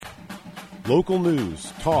Local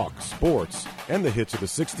news, talk, sports, and the hits of the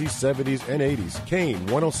 60s, 70s, and 80s. Kane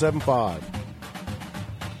 107.5.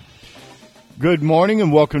 Good morning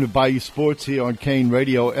and welcome to Bayou Sports here on Kane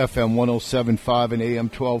Radio, FM 107.5 and AM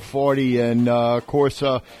 1240. And, of course,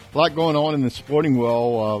 a lot going on in the sporting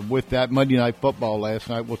world with that Monday Night Football last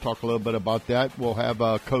night. We'll talk a little bit about that. We'll have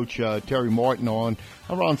Coach Terry Martin on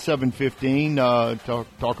around 7:15 to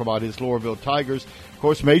talk about his Loreauville Tigers. Of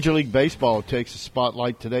course, Major League Baseball takes the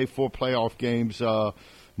spotlight today. 4 playoff games.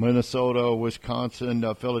 Minnesota, Wisconsin,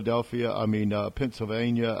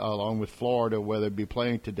 Pennsylvania, along with Florida, where they'll be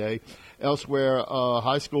playing today. Elsewhere,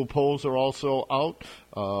 high school polls are also out.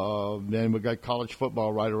 Then we've got college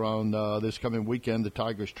football right around this coming weekend. The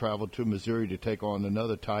Tigers travel to Missouri to take on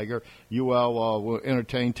another Tiger. UL will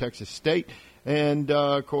entertain Texas State. And,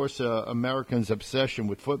 of course, Americans' obsession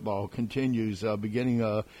with football continues beginning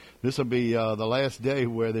this will be the last day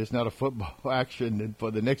where there's not a football action. And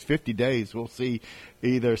for the next 50 days, we'll see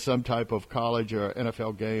either some type of college or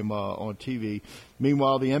NFL game on TV.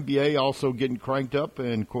 Meanwhile, the NBA also getting cranked up,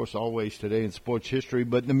 and, of course, always today in sports history.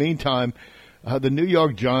 But in the meantime, the New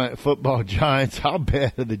York football Giants, how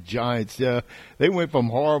bad are the Giants? They went from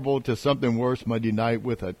horrible to something worse Monday night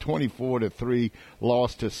with a 24-3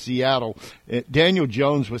 loss to Seattle. Daniel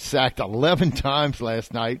Jones was sacked 11 times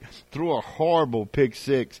last night, threw a horrible pick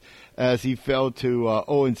six as he fell to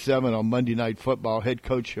 0-7 on Monday Night Football. Head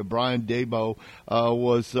coach Brian Daboll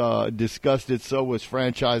was disgusted. So was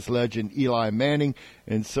franchise legend Eli Manning,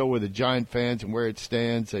 and so were the Giant fans. And where it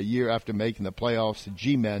stands, a year after making the playoffs, the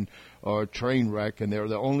G-Men are a train wreck, and they're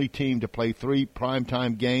the only team to play 3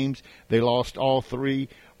 primetime games. They lost all 3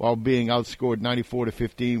 while being outscored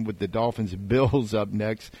 94-15 with the Dolphins and Bills up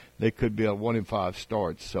next. They could be a 1-5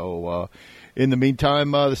 start. So in the meantime,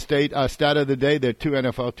 the stat of the day, their 2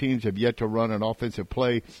 NFL teams have yet to run an offensive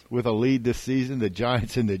play with a lead this season, the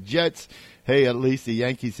Giants and the Jets. Hey, at least the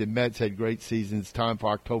Yankees and Mets had great seasons. Time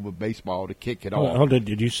for October baseball to kick it off.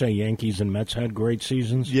 Did you say Yankees and Mets had great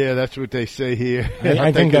seasons? Yeah, that's what they say here.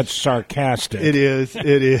 I think that's sarcastic. It is.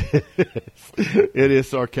 It is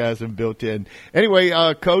sarcasm built in. Anyway,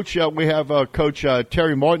 Coach, we have Coach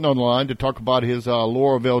Terry Martin on the line to talk about his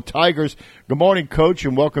Loreauville Tigers. Good morning, Coach,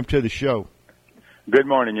 and welcome to the show. Good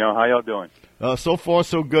morning, y'all. How y'all doing? So far,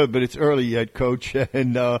 so good, but it's early yet, Coach.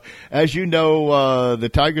 And as you know, the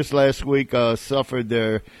Tigers last week suffered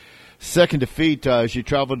their second defeat as you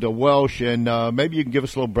traveled to Welsh. And maybe you can give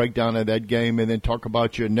us a little breakdown of that game and then talk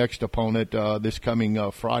about your next opponent this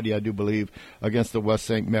coming Friday, I do believe, against the West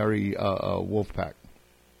St. Mary Wolfpack.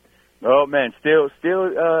 Oh, man, still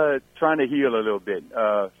trying to heal a little bit,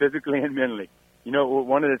 physically and mentally. You know,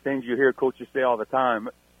 one of the things you hear coaches say all the time,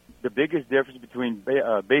 the biggest difference between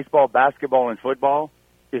baseball, basketball, and football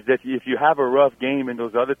is that if you have a rough game in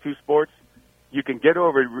those other 2 sports, you can get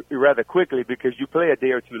over it rather quickly because you play a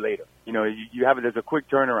day or 2 later. You know, there's a quick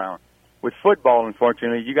turnaround. With football,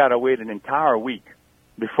 unfortunately, you got to wait an entire week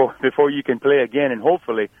before you can play again and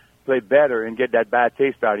hopefully play better and get that bad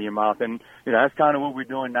taste out of your mouth. And, you know, that's kind of what we're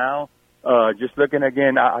doing now. Just looking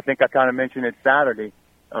again, I think I kind of mentioned it Saturday.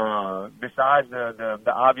 Besides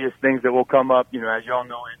the obvious things that will come up, you know, as y'all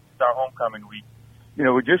know, it's our homecoming week. You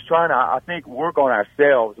know, we're just trying to, I think, work on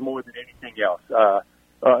ourselves more than anything else.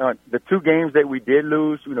 The 2 games that we did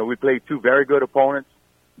lose, you know, we played 2 very good opponents,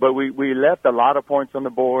 but we left a lot of points on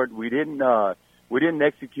the board. We didn't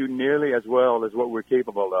execute nearly as well as what we're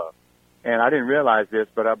capable of. And I didn't realize this,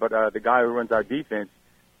 but the guy who runs our defense,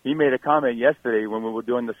 he made a comment yesterday when we were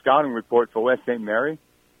doing the scouting report for West St. Mary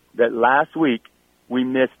that last week we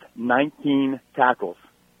missed 19 tackles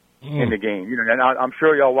in the game. You know, and I'm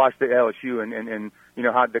sure y'all watched the LSU and you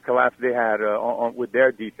know how the collapse they had with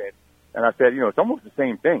their defense. And I said, you know, it's almost the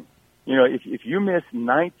same thing. You know, if you miss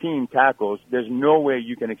 19 tackles, there's no way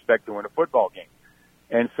you can expect to win a football game.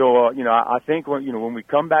 And so, you know, I think when we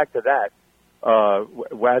come back to that,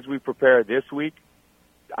 as we prepare this week,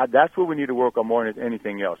 that's what we need to work on more than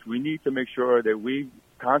anything else. We need to make sure that we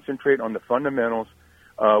concentrate on the fundamentals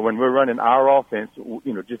when we're running our offense.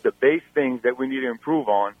 You know, just the base things that we need to improve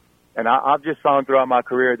on. And I've just found throughout my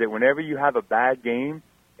career that whenever you have a bad game,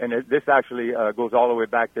 and this actually goes all the way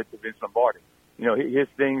back to Vince Lombardi. You know, his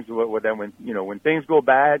things were that when things go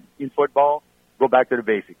bad in football, go back to the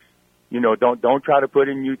basics. You know, don't try to put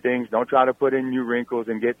in new things, don't try to put in new wrinkles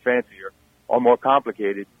and get fancier or more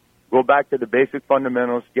complicated. Go back to the basic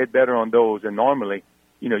fundamentals, get better on those, and normally,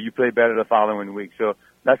 you know, you play better the following week. So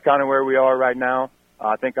that's kind of where we are right now.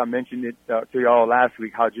 I think I mentioned it to y'all last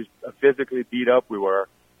week how just physically beat up we were.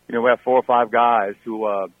 You know, we have 4 or 5 guys who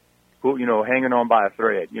you know, hanging on by a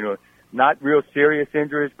thread. You know, not real serious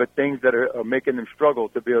injuries, but things that are making them struggle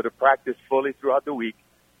to be able to practice fully throughout the week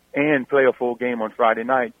and play a full game on Friday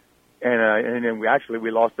night. And then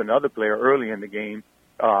we lost another player early in the game.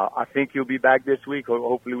 I think he'll be back this week.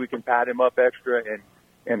 Hopefully we can pad him up extra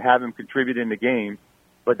and have him contribute in the game.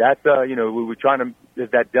 But that's, we're trying to,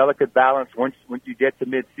 there's that delicate balance once you get to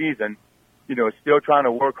mid-season, still trying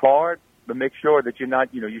to work hard, but make sure that you're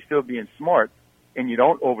not, you're still being smart and you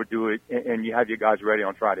don't overdo it and you have your guys ready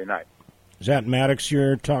on Friday night. Is that Maddox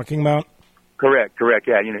you're talking about? Correct.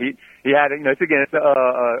 Yeah. He had, it's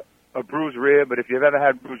a bruised rib, but if you've ever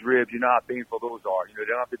had bruised ribs, you know how painful those are. They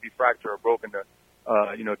don't have to be fractured or broken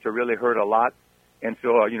to really hurt a lot. And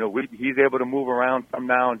so, he's able to move around some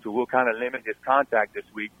now, and so we'll kind of limit his contact this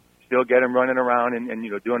week, still get him running around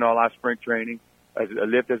and doing all our sprint training,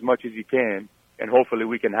 lift as much as he can, and hopefully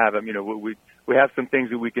we can have him, we have some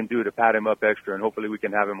things that we can do to pad him up extra, and hopefully we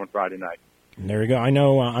can have him on Friday night. And there you go. I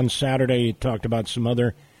know on Saturday you talked about some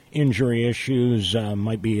other injury issues.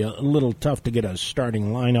 Might be a little tough to get a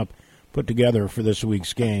starting lineup put together for this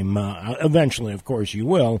week's game. Eventually, of course, you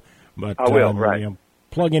will. But I will, right.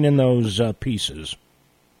 Plugging in those pieces.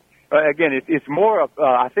 Again, it's more,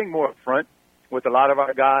 I think, more up front with a lot of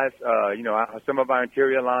our guys. Some of our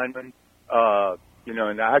interior linemen.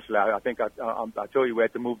 And actually, I think I told you we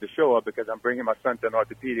had to move the show up because I'm bringing my son to an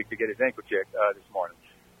orthopedic to get his ankle checked this morning.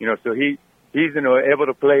 So he's able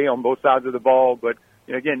to play on both sides of the ball. But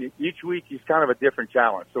again, each week he's kind of a different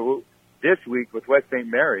challenge. So this week with West St.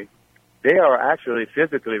 Mary, they are actually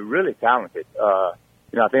physically really talented.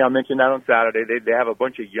 I think I mentioned that on Saturday. They have a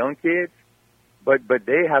bunch of young kids, but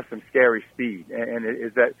they have some scary speed. And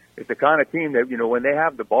it's the kind of team that, when they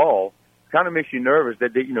have the ball, kind of makes you nervous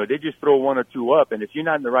that they just throw one or two up. And if you're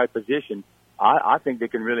not in the right position, I think they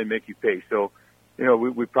can really make you pay. So,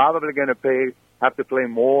 we're probably going to have to play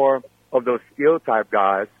more of those skill type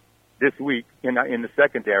guys this week in the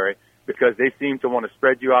secondary because they seem to want to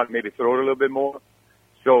spread you out and maybe throw it a little bit more.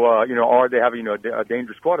 So, or they have, a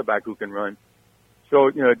dangerous quarterback who can run. So,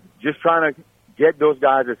 just trying to get those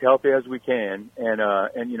guys as healthy as we can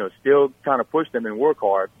and still kind of push them and work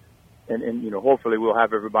hard. And hopefully we'll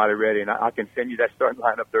have everybody ready. And I can send you that starting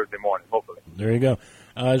lineup Thursday morning, hopefully. There you go.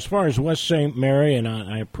 As far as West St. Mary, and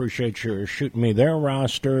I appreciate your shooting me their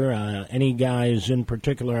roster, any guys in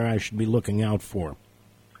particular I should be looking out for?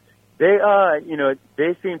 They,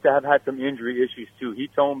 they seem to have had some injury issues, too. He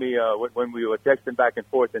told me when we were texting back and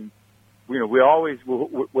forth, and we always,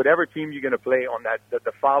 whatever team you're going to play on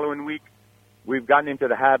the following week, we've gotten into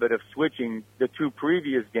the habit of switching the two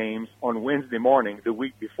previous games on Wednesday morning, the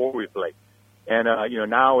week before we play. And,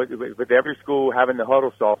 now with every school having the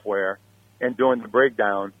huddle software and doing the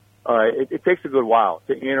breakdown, it takes a good while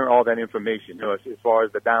to enter all that information, as far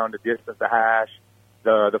as the down, the distance, the hash,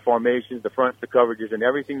 the formations, the fronts, the coverages, and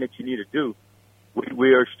everything that you need to do.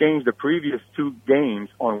 We exchanged the previous two games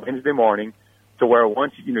on Wednesday morning to where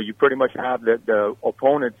once, you pretty much have the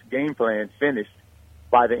opponent's game plan finished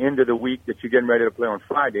by the end of the week that you're getting ready to play on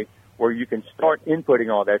Friday, where you can start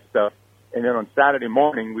inputting all that stuff. And then on Saturday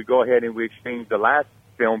morning, we go ahead and we exchange the last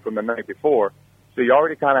film from the night before. So you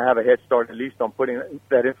already kind of have a head start, at least on putting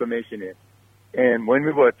that information in. And when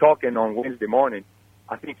we were talking on Wednesday morning,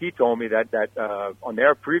 I think he told me that on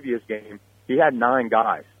their previous game, he had 9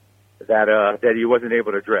 guys that he wasn't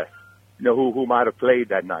able to address, who might have played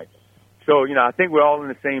that night. So, I think we're all in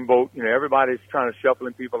the same boat. Everybody's trying to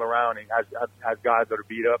shuffling people around and has guys that are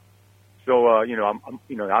beat up. So,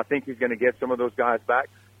 I think he's going to get some of those guys back.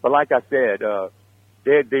 But like I said,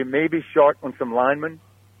 they may be short on some linemen,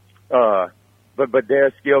 but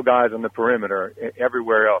they're skill guys on the perimeter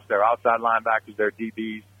everywhere else. They're outside linebackers, they're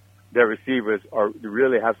DBs, their receivers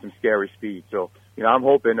really have some scary speed. So, I'm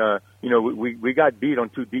hoping, we got beat on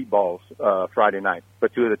 2 deep balls Friday night for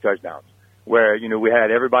 2 of the touchdowns, where, we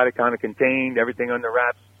had everybody kind of contained, everything under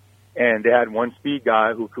wraps, and they had one speed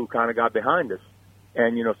guy who kind of got behind us.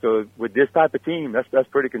 And, so with this type of team, that's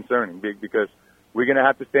pretty concerning because we're going to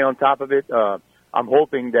have to stay on top of it. I'm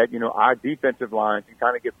hoping that, our defensive line can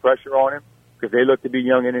kind of get pressure on him because they look to be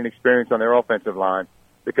young and inexperienced on their offensive line.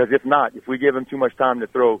 Because if not, if we give them too much time to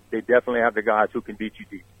throw, they definitely have the guys who can beat you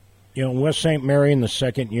deep. West St. Mary in the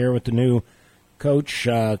second year with the new coach,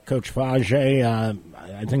 Coach Fage,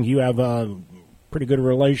 I think you have a pretty good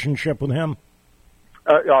relationship with him.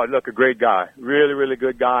 Look, a great guy, really, really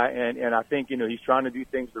good guy, and I think he's trying to do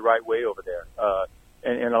things the right way over there.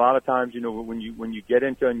 And a lot of times, when you get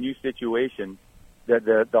into a new situation,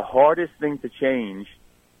 the hardest thing to change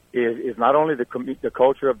is not only the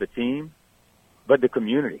culture of the team, but the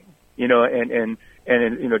community. And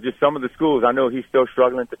just some of the schools, I know he's still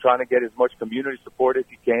struggling to try to get as much community support as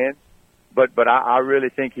he can. But I really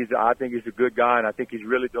think he's a good guy, and I think he's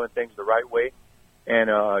really doing things the right way. And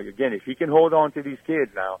again, if he can hold on to these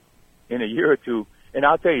kids now in a year or two, and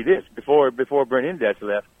I'll tell you this, before Brent Indes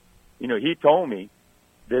left, he told me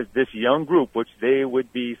this young group, which they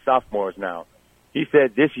would be sophomores now, he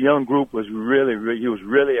said this young group was he was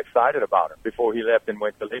really excited about him before he left and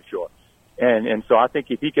went to Lakeshore. And so I think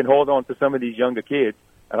if he can hold on to some of these younger kids,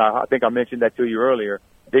 and I think I mentioned that to you earlier,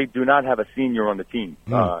 they do not have a senior on the team.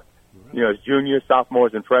 It's juniors,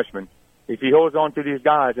 sophomores, and freshmen. If he holds on to these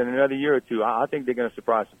guys in another year or two, I think they're going to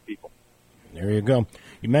surprise some people. There you go.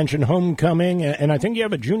 You mentioned homecoming, and I think you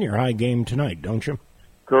have a junior high game tonight, don't you?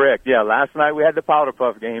 Correct. Yeah. Last night we had the Powder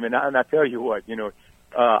Puff game, and I tell you what,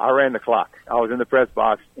 I ran the clock. I was in the press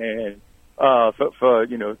box, and for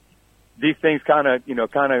these things kind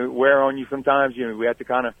of wear on you sometimes. We have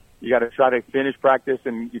to you got to try to finish practice,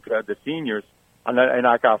 and the seniors and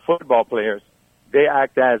like our football players, they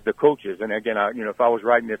act as the coaches. And again, if I was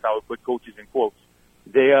writing this, I would put coaches in quotes.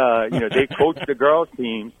 They they coach the girls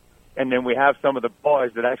teams, and then we have some of the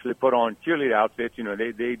boys that actually put on cheerleader outfits. They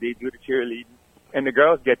do the cheerleading, and the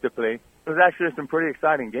girls get to play. It was actually some pretty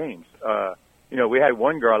exciting games. We had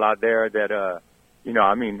one girl out there that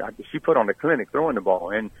she put on a clinic throwing the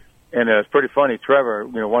ball, and it's pretty funny. Trevor,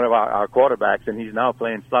 one of our quarterbacks, and he's now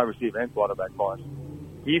playing slot receiver and quarterback for us.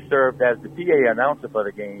 He served as the PA announcer for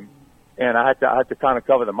the game, and I had to kind of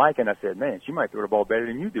cover the mic, and I said, "Man, she might throw the ball better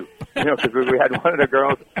than you do," because we had one of the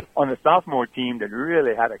girls on the sophomore team that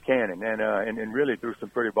really had a cannon and really threw some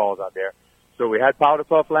pretty balls out there. So we had Powder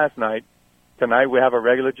Puff last night. Tonight we have a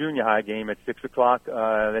regular junior high game at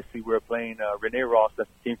 6:00. Let's see, we're playing Renee Ross, that's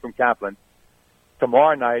the team from Kaplan.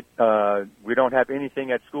 Tomorrow night, we don't have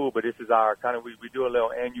anything at school, but this is our we do a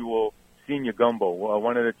little annual senior gumbo.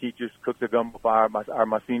 One of the teachers cooks a gumbo for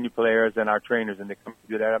my senior players and our trainers, and they come to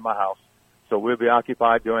do that at my house. So we'll be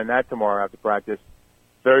occupied doing that tomorrow after practice.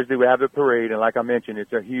 Thursday we have the parade, and like I mentioned,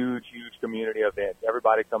 it's a huge, huge community event.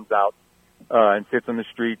 Everybody comes out and sits on the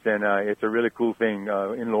streets, and it's a really cool thing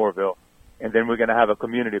in Loreauville. And then we're going to have a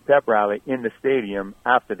community pep rally in the stadium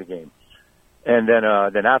after the game. And then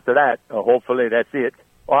after that, hopefully that's it.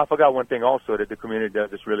 Oh, I forgot one thing also that the community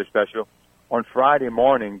does that's really special. On Friday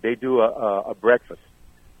morning, they do a breakfast.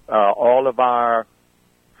 All of our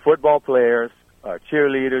football players,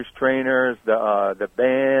 cheerleaders, trainers, the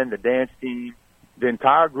band, the dance team, the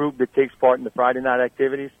entire group that takes part in the Friday night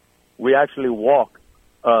activities, we actually walk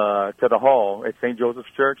to the hall at St.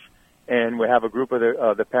 Joseph's Church, and we have a group of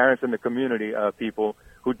the parents and the community people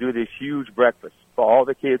who do this huge breakfast for all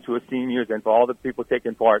the kids who are seniors and for all the people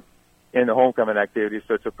taking part in the homecoming activities.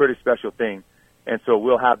 So it's a pretty special thing. And so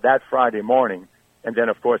we'll have that Friday morning. And then,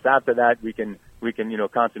 of course, after that, we can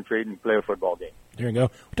concentrate and play a football game. There you go.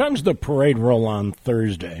 What time's the parade roll on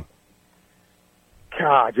Thursday?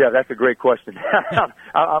 God, yeah, that's a great question.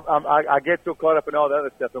 I get so caught up in all the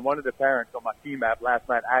other stuff. And one of the parents on my team app last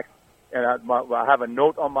night asked, and I have a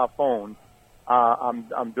note on my phone.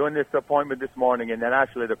 I'm doing this appointment this morning, and then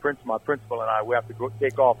actually my principal and I, we have to go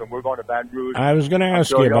take off, and we're going to Baton Rouge. I was going to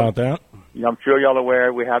ask you about that. I'm sure y'all are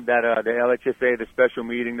aware we have that the LHSA, the special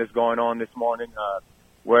meeting that's going on this morning,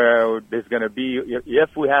 where there's going to be,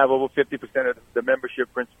 if we have over 50% of the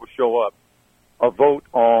membership principals show up, a vote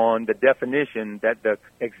on the definition that the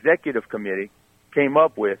executive committee came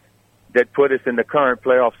up with that put us in the current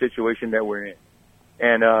playoff situation that we're in.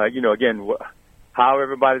 And, again, how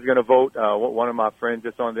everybody's going to vote. One of my friends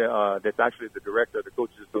that's on that's actually the director of the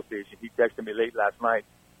Coaches Association, he texted me late last night,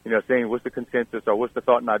 saying, what's the consensus or what's the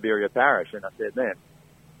thought in Iberia Parish? And I said, man,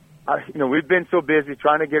 we've been so busy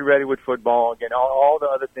trying to get ready with football, again, all the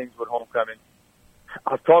other things with homecoming.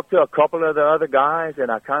 I've talked to a couple of the other guys, and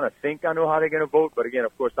I kind of think I know how they're going to vote. But, again,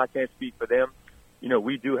 of course, I can't speak for them.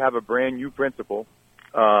 We do have a brand-new principal,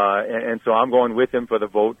 and so I'm going with him for the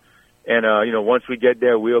vote. And, once we get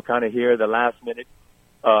there, we'll kind of hear the last-minute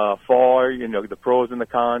the pros and the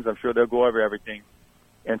cons. I'm sure they'll go over everything.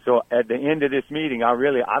 And so at the end of this meeting,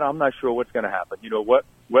 I'm not sure what's going to happen.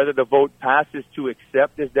 Whether the vote passes to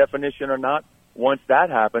accept this definition or not, once that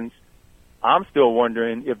happens, I'm still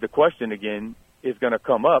wondering if the question again is going to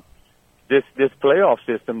come up. This playoff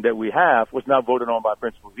system that we have was not voted on by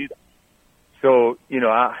principals either. So,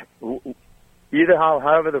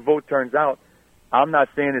 however the vote turns out, I'm not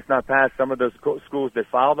saying it's not passed some of those schools that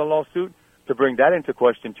filed the lawsuit to bring that into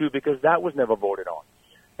question too, because that was never voted on.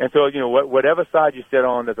 And so, whatever side you sit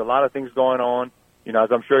on, there's a lot of things going on.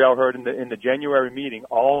 As I'm sure y'all heard in the January meeting,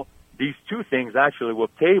 all these two things actually were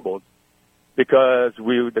tabled because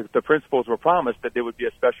the principals were promised that there would be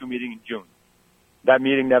a special meeting in June. That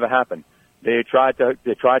meeting never happened. They tried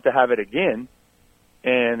to have it again,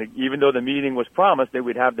 and even though the meeting was promised, they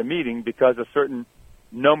would have the meeting because a certain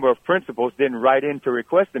number of principals didn't write in to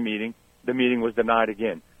request the meeting. the meeting was denied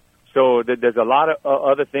again. So there's a lot of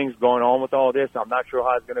other things going on with all this. I'm not sure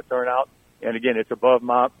how it's going to turn out. And again, it's above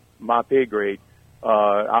my pay grade.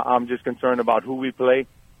 I'm just concerned about who we play.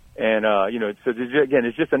 And, so again,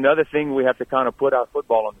 it's just another thing we have to kind of put our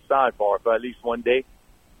football on the side for at least one day.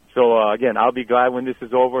 So, again, I'll be glad when this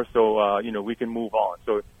is over so, we can move on.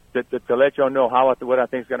 So to let y'all know what I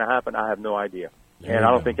think is going to happen, I have no idea. And I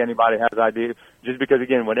don't think anybody has an idea. Just because,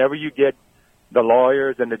 again, whenever you get the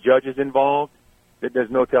lawyers and the judges involved,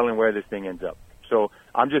 there's no telling where this thing ends up. So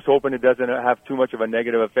I'm just hoping it doesn't have too much of a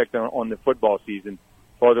negative effect on the football season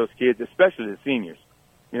for those kids, especially the seniors,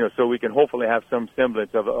 so we can hopefully have some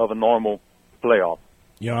semblance of a normal playoff.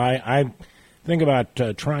 I think about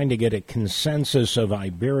trying to get a consensus of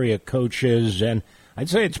Iberia coaches, and I'd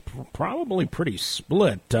say it's probably pretty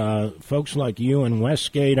split. Folks like you and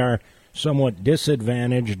Westgate are somewhat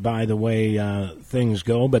disadvantaged by the way things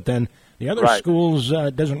go, but then the other schools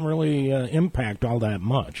doesn't really impact all that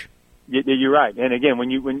much. You're right. And again,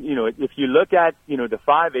 if you look at, the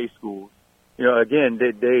 5A schools, again,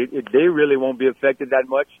 they really won't be affected that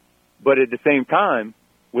much. But at the same time,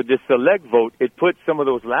 with this select vote, it puts some of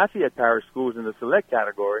those Lafayette Parish schools in the select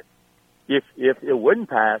category. If it wouldn't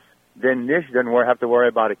pass, then Nish doesn't have to worry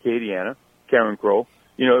about Acadiana, Karen Crow.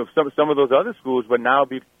 Some of those other schools would now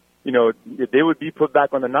be, they would be put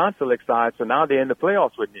back on the non-select side. So now they're in the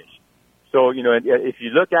playoffs with Nish. So, if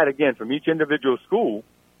you look at, again, from each individual school,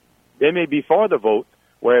 they may be for the vote,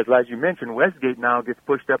 whereas, as you mentioned, Westgate now gets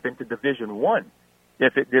pushed up into Division One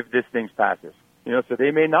if this thing passes. So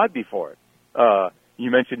they may not be for it. You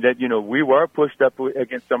mentioned that, we were pushed up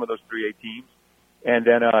against some of those 3A teams, and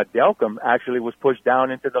then Delcom actually was pushed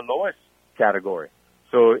down into the lowest category.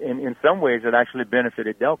 So in some ways, it actually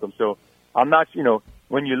benefited Delcom. So I'm not,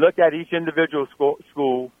 when you look at each individual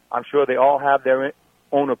school, I'm sure they all have their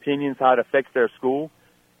own opinions how it affects their school.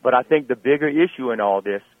 But I think the bigger issue in all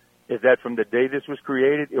this is that from the day this was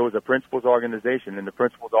created, it was a principals organization, and the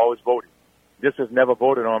principals always voted. This was never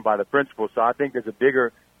voted on by the principals. So I think there's a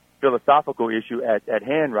bigger philosophical issue at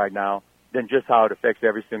hand right now than just how it affects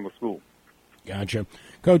every single school. Gotcha.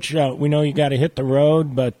 Coach, we know you got to hit the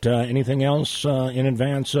road, but anything else in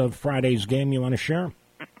advance of Friday's game you want to share?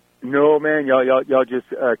 No, man. Y'all just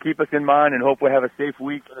keep us in mind and hope we have a safe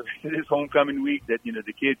week this homecoming week, that,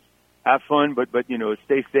 the kids have fun, but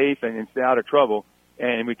stay safe and stay out of trouble,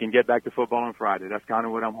 and we can get back to football on Friday. That's kind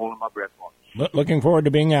of what I'm holding my breath for. Looking forward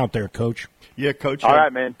to being out there, Coach. Yeah, Coach. All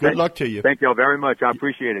right, man. Good luck to you. Thank y'all very much. I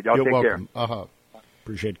appreciate it. Y'all You're take welcome. care.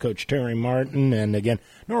 Appreciate Coach Terry Martin, and again,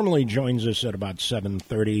 normally joins us at about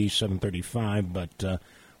 7:30, 7:35, but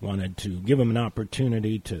wanted to give him an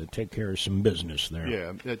opportunity to take care of some business there.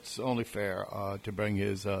 Yeah, it's only fair to bring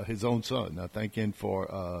his own son. Thank him for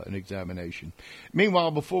an examination. Meanwhile,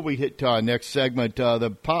 before we hit to our next segment,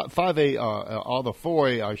 the 5A, all the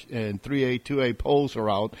 4A and 3A, 2A polls are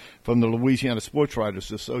out from the Louisiana Sports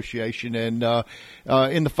Writers Association. And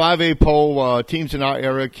in the 5A poll, teams in our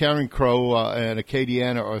area, Karen Crow and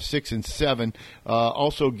Acadiana, are 6 and 7.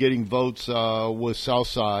 Also getting votes was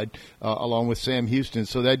Southside, along with Sam Houston.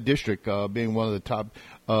 So that district being one of the top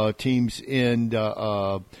teams in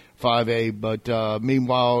 5A. But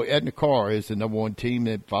meanwhile, Etna Carr is the number one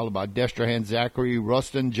team, followed by Destrehan, Zachary,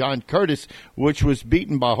 Ruston, John Curtis, which was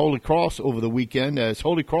beaten by Holy Cross over the weekend, as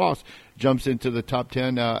Holy Cross jumps into the top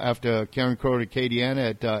 10 after Karen Crow and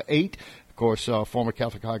Acadiana at 8. Of course, former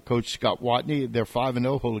Catholic High coach Scott Watney, they're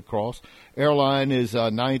 5-0, Holy Cross. Airline is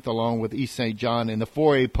 9th, along with East St. John. In the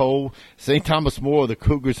 4A poll, St. Thomas More, the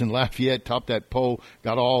Cougars in Lafayette, topped that poll,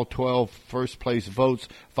 got all 12 first-place votes,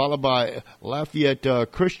 followed by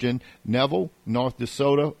Lafayette Christian, Neville, North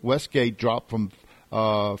DeSoto. Westgate dropped from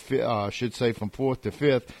from 4th to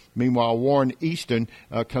 5th. Meanwhile, Warren Eastern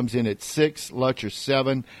comes in at 6th, Lutcher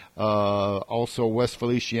 7, also West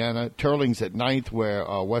Feliciana. Turling's at 9th, where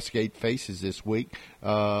Westgate faces this week.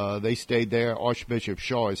 They stayed there. Archbishop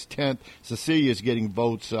Shaw is 10th. Cecilia's getting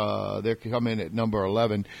votes. They're coming in at number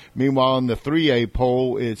 11. Meanwhile, in the 3A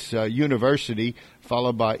poll, it's University,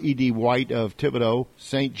 followed by E.D. White of Thibodaux,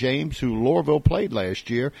 St. James, who Loreauville played last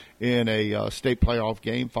year in a state playoff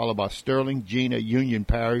game, followed by Sterling, Gina, Union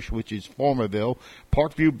Parish, which is Formerville,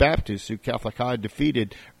 Parkview Baptist, who Catholic High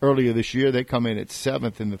defeated earlier this year. They come in at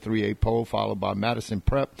 7th in the 3A poll, followed by Madison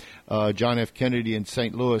Prep, John F. Kennedy, and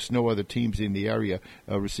St. Louis. No other teams in the area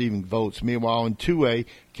receiving votes. Meanwhile, in 2A,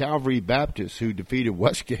 Calvary Baptist, who defeated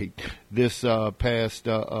Westgate this past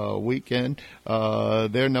weekend.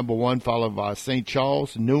 They're number 1, followed by St.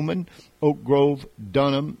 Charles, Newman, Oak Grove,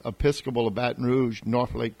 Dunham, Episcopal of Baton Rouge,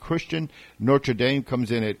 North Lake Christian. Notre Dame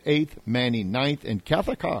comes in at 8th, Manning 9th, and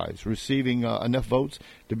Catholic High is receiving enough votes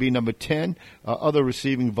to be number 10. Other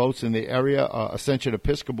receiving votes in the area, Ascension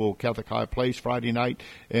Episcopal Catholic High plays Friday night,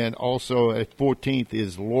 and also at 14th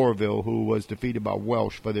is Loreauville, who was defeated by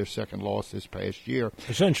Welsh for their second loss this past year.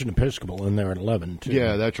 Ascension Episcopal in there at 11, too.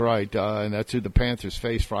 Yeah, that's right, and that's who the Panthers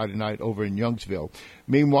face Friday night over in Youngsville.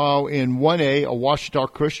 Meanwhile, in 1A, Ouachita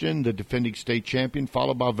Christian, the defending state champion,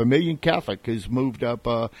 followed by Vermilion Catholic, has moved up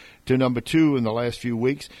to number 2 in the last few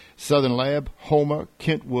weeks. Southern Lab, Homer,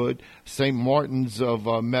 Kentwood, St. Martin's of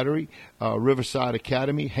Metairie, Riverside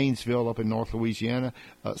Academy, Haynesville up in North Louisiana,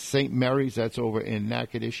 St. Mary's, that's over in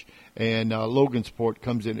Natchitoches, and Logansport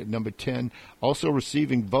comes in at number 10. Also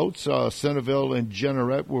receiving votes, Centerville and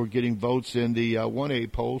Jeanerette were getting votes in the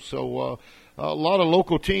 1A poll, so a lot of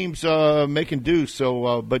local teams making do.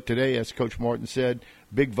 So, but today, as Coach Martin said,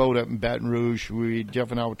 big vote up in Baton Rouge.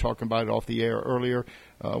 Jeff and I were talking about it off the air earlier.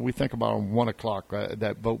 We think about 1 o'clock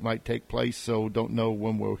that vote might take place, so don't know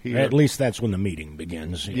when we'll hear. At least that's when the meeting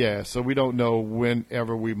begins. Yeah, so we don't know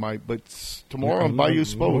whenever we might, but tomorrow on Bayou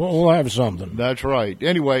Sports. We'll have something. That's right.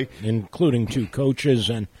 Anyway. Including 2 coaches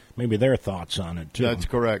and maybe their thoughts on it, too. That's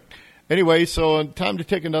correct. Anyway, so time to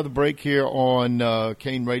take another break here on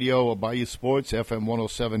Kane Radio, Bayou Sports, FM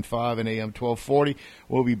 107.5 and AM 1240.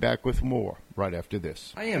 We'll be back with more right after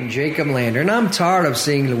this. I am Jacob Lander, and I'm tired of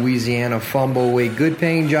seeing Louisiana fumble away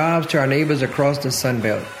good-paying jobs to our neighbors across the Sun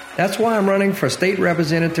Belt. That's why I'm running for state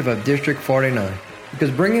representative of District 49,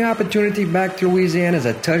 because bringing opportunity back to Louisiana is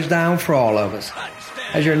a touchdown for all of us.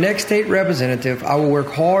 As your next state representative, I will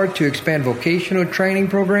work hard to expand vocational training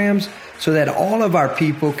programs so that all of our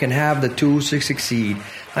people can have the tools to succeed.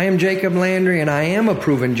 I am Jacob Landry, and I am a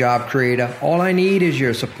proven job creator. All I need is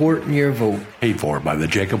your support and your vote. Paid for by the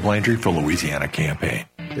Jacob Landry for Louisiana campaign.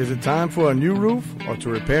 Is it time for a new roof or to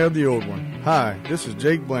repair the old one? Hi, this is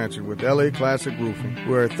Jake Blanchard with LA Classic Roofing.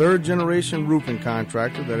 We're a third-generation roofing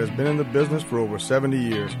contractor that has been in the business for over 70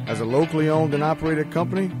 years. As a locally owned and operated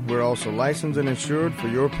company, we're also licensed and insured for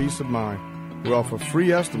your peace of mind. We offer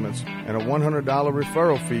free estimates and a $100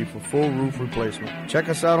 referral fee for full roof replacement. Check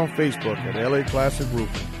us out on Facebook at LA Classic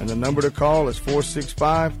Roofing, and the number to call is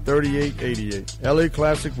 465-3888. LA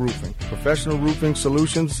Classic Roofing, professional roofing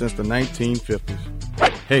solutions since the 1950s.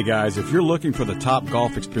 Hey guys, if you're looking for the top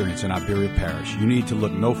golf experience in Iberia Parish, you need to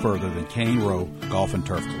look no further than Cane Row Golf and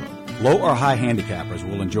Turf Club. Low or high handicappers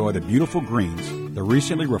will enjoy the beautiful greens, the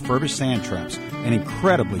recently refurbished sand traps, and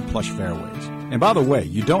incredibly plush fairways. And by the way,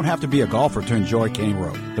 you don't have to be a golfer to enjoy Cane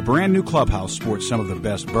Row. The brand new clubhouse sports some of the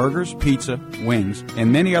best burgers, pizza, wings, and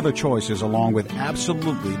many other choices, along with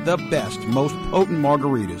absolutely the best, most potent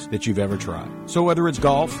margaritas that you've ever tried. So whether it's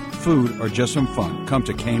golf, food, or just some fun, come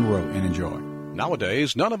to Cane Row and enjoy.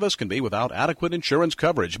 Nowadays, none of us can be without adequate insurance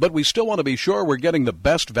coverage, but we still want to be sure we're getting the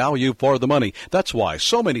best value for the money. That's why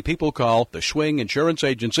so many people call the Schwing Insurance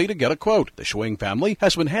Agency to get a quote. The Schwing family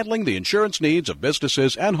has been handling the insurance needs of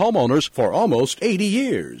businesses and homeowners for almost 80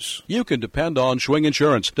 years. You can depend on Schwing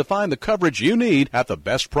Insurance to find the coverage you need at the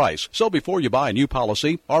best price. So before you buy a new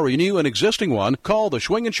policy or renew an existing one, call the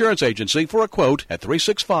Schwing Insurance Agency for a quote at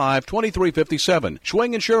 365-2357.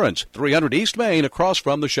 Schwing Insurance, 300 East Main, across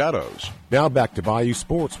from the Shadows. Now back to Bayou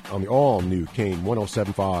Sports on the all-new Kane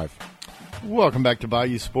 107.5. Welcome back to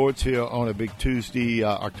Bayou Sports here on a big Tuesday,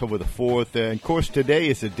 October the 4th. And, of course, today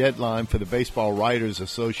is the deadline for the Baseball Writers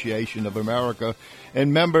Association of America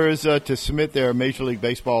and members to submit their Major League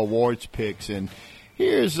Baseball awards picks. And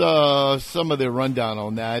here's some of the rundown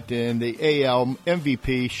on that. And the AL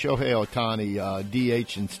MVP, Shohei Ohtani,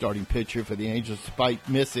 DH and starting pitcher for the Angels, despite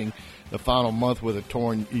missing the final month with a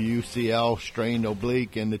torn UCL, strained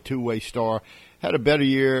oblique, and the two-way star, had a better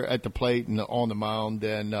year at the plate and on the mound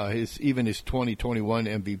than his 2021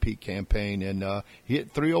 MVP campaign. And he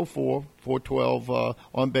hit 304, 412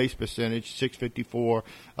 on base percentage, 654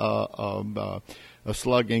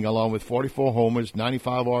 slugging, along with 44 homers,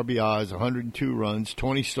 95 RBIs, 102 runs,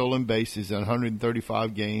 20 stolen bases in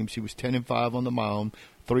 135 games. He was 10-5 on the mound,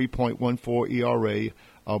 3.14 ERA.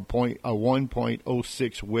 A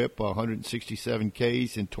 1.06 whip, 167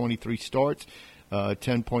 Ks in 23 starts,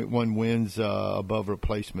 10.1 wins above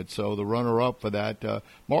replacement. So the runner-up for that,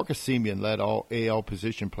 Marcus Semien led all AL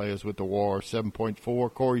position players with the WAR,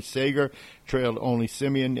 7.4. Corey Seager trailed only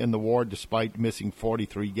Semien in the WAR despite missing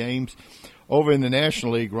 43 games. Over in the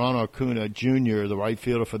National League, Ron Acuna Jr., the right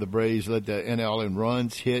fielder for the Braves, led the NL in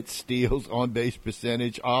runs, hits, steals, on-base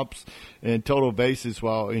percentage, ops, and total bases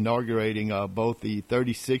while inaugurating both the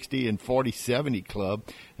 30-60 and 40-70 club.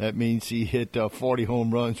 That means he hit 40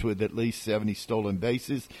 home runs with at least 70 stolen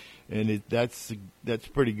bases. and that's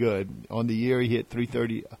pretty good. On the year, he hit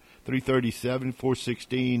 337,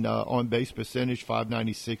 416 on base percentage,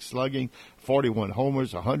 596 slugging, 41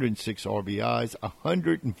 homers, 106 RBIs,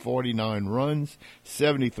 149 runs,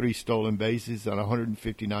 73 stolen bases on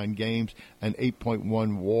 159 games, and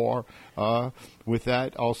 8.1 WAR. With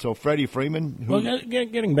that, also Freddie Freeman. Well,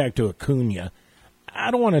 getting back to Acuna, I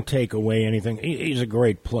don't want to take away anything. He's a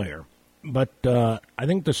great player, but I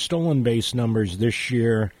think the stolen base numbers this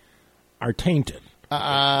year are tainted.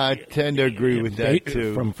 I tend to agree with that,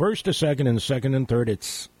 too. From first to second and second and third,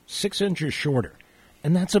 it's 6 inches shorter.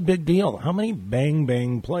 And that's a big deal. How many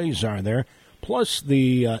bang-bang plays are there? Plus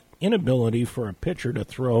the inability for a pitcher to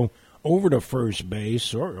throw over to first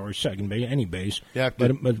base or second base, any base,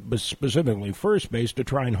 but specifically first base to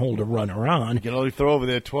try and hold a runner on. You can only throw over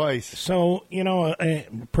there twice. So,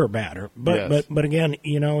 per batter. But again,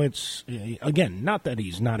 it's, not that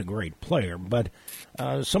he's not a great player, but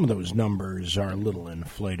some of those numbers are a little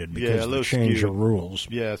inflated because of the change of rules.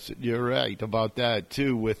 Yes, you're right about that,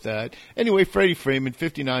 too, with that. Anyway, Freddie Freeman,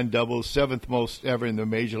 59 doubles, 7th most ever in the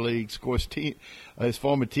major leagues. Of course, his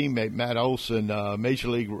former teammate, Matt Olson, Major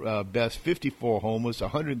League best, 54 homers,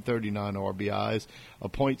 139 RBIs, a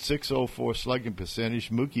 .604 slugging percentage.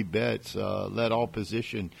 Mookie Betts led all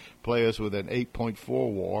position players with an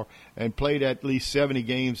 8.4 WAR and played at least 70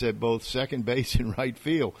 games at both second base and right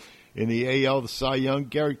field. In the AL, the Cy Young,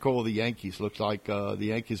 Gary Cole, the Yankees. Looks like the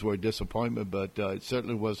Yankees were a disappointment, but it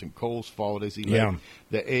certainly wasn't Cole's fault as he led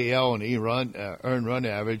the AL in earned run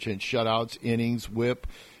average and shutouts, innings, whip,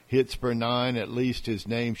 hits per 9. At least his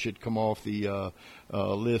name should come off the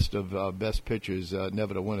list of best pitchers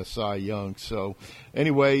never to win a Cy Young. So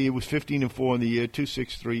anyway, he was 15-4 in the year,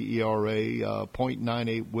 2.63 ERA,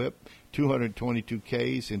 .98 whip, 222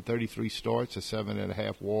 Ks in 33 starts, a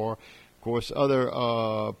 7.5 WAR. Of course,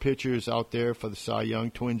 other pitchers out there for the Cy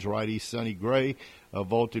Young, Twins righty Sonny Gray,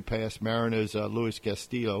 vaulted past Mariners Luis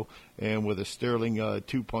Castillo, and with a sterling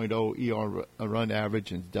 2.0 run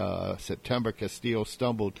average in September, Castillo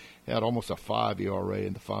stumbled, had almost a 5 ERA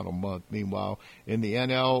in the final month. Meanwhile, in the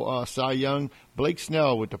NL Cy Young, Blake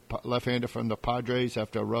Snell with the left-hander from the Padres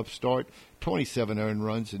after a rough start, 27 earned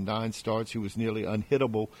runs in 9 starts. He was nearly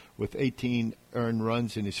unhittable with 18 earned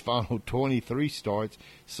runs in his final 23 starts.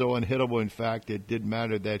 So unhittable, in fact, it didn't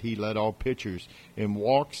matter that he led all pitchers in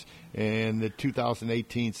walks. And the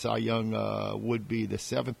 2018 Cy Young would be the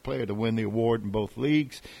 7th player to win the award in both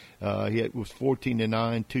leagues. He was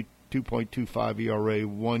 14-9, 2.25 ERA,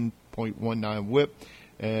 1.19 WHIP,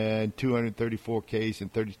 and 234 Ks in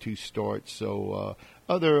 32 starts. So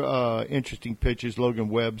other interesting pitchers. Logan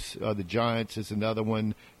Webb's the Giants is another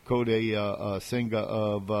one. Kodai Senga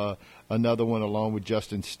of another one, along with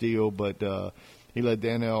Justin Steele. But he led the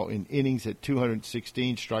NL in innings at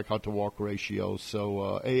 216, strikeout to walk ratio.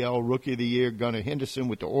 So AL Rookie of the Year, Gunnar Henderson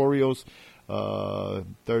with the Orioles.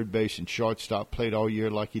 Third base and shortstop, played all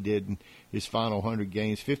year like he did in his final 100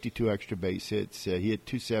 games, 52 extra base hits. He hit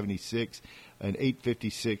 276 and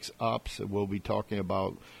 856 ops. We'll be talking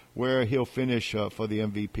about where he'll finish for the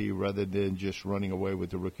MVP rather than just running away with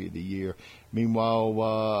the Rookie of the Year. Meanwhile,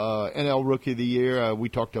 NL Rookie of the Year, we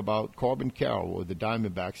talked about Corbin Carroll with the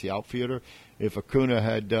Diamondbacks, the outfielder. If Acuna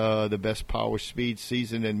had the best power speed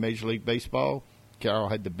season in Major League Baseball, Carroll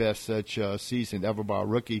had the best such season ever by a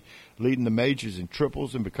rookie, leading the majors in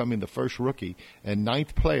triples and becoming the first rookie and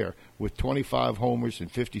 9th player with 25 homers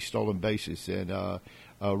and 50 stolen bases in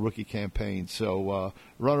rookie campaign. So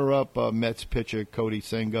runner-up Mets pitcher Kodai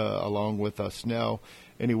Senga along with Snell.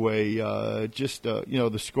 Anyway,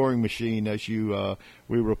 the scoring machine, as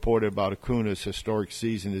we reported about Acuna's historic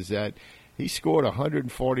season, is that he scored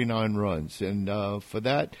 149 runs, and for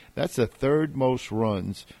that's the 3rd most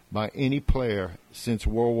runs by any player since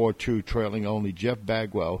World War II, trailing only Jeff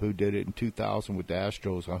Bagwell, who did it in 2000 with the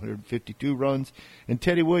Astros, 152 runs, and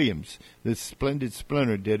Teddy Williams, the splendid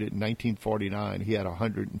splinter, did it in 1949. He had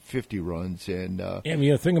 150 runs. And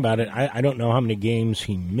think about it. I don't know how many games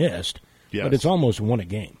he missed, but it's almost one a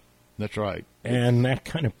game. That's right. And that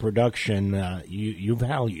kind of production you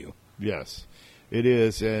value. Yes. It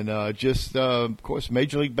is, and of course,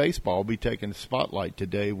 Major League Baseball will be taking the spotlight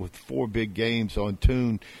today with 4 big games on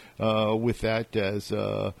tune with that as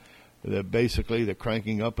basically the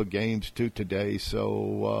cranking up of games too today.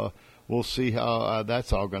 So we'll see how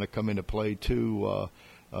that's all going to come into play too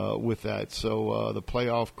with that. So the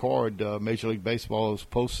playoff card, Major League Baseball's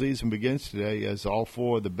postseason begins today as all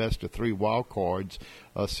 4 of the best of 3 wild cards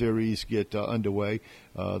series get underway.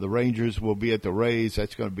 The Rangers will be at the Rays.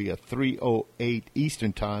 That's going to be a 3:08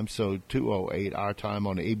 Eastern time, so 2:08 our time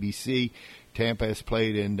on ABC. Tampa has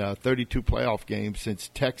played in 32 playoff games since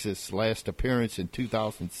Texas' last appearance in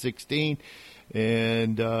 2016.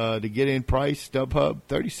 And to get in price, StubHub,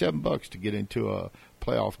 $37 to get into a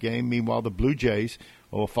playoff game. Meanwhile, the Blue Jays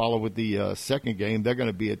will follow with the second game. They're going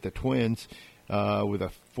to be at the Twins with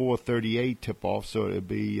a 4:38 tip-off. So it'll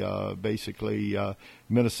be basically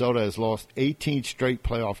Minnesota has lost 18 straight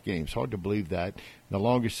playoff games. Hard to believe that. The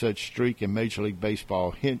longest such streak in Major League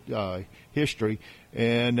Baseball history.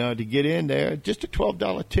 And to get in there, just a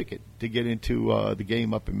 $12 ticket to get into the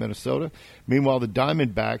game up in Minnesota. Meanwhile, the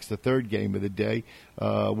Diamondbacks, the third game of the day,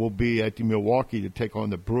 will be at Milwaukee to take on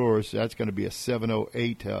the Brewers. That's going to be a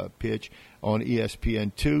 7:08 pitch on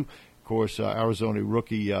ESPN2. Of course, Arizona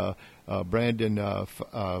rookie Brandon, I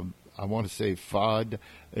want to say Fod,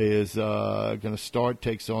 is going to start,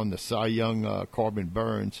 takes on the Cy Young Corbin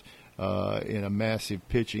Burns. In a massive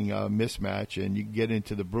pitching mismatch, and you can get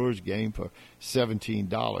into the Brewers game for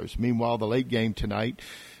 $17. Meanwhile, the late game tonight,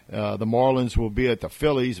 the Marlins will be at the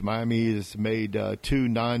Phillies. Miami has made 2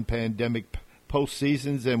 non-pandemic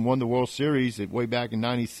postseasons and won the World Series way back in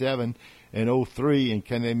 '97 and '03, and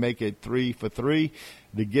can they make it 3 for 3?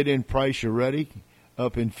 The get-in price, you ready?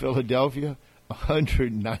 Up in Philadelphia,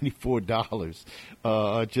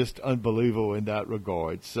 $194. Just unbelievable in that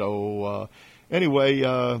regard. So, anyway,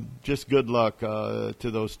 just good luck to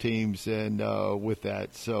those teams and with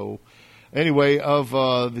that. So, anyway, of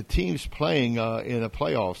the teams playing in the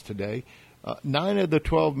playoffs today, 9 of the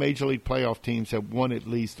 12 Major League playoff teams have won at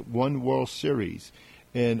least one World Series.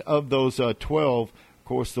 And of those 12, of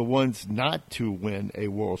course, the ones not to win a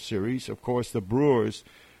World Series, of course, the Brewers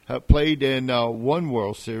have played in one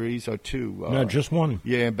World Series or two. No, just one.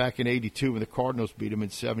 Yeah, and back in '82 when the Cardinals beat them in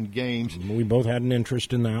 7 games. We both had an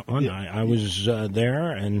interest in that one. Yeah. I was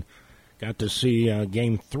there and got to see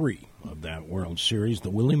Game 3 of that World Series, the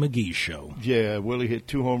Willie McGee show. Yeah, Willie hit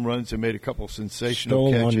 2 home runs and made a couple sensational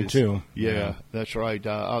Stole catches. one, too. Yeah, that's right,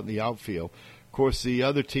 out in the outfield. Of course, the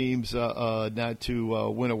other teams not to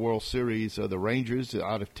win a World Series are the Rangers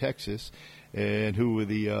out of Texas, and who were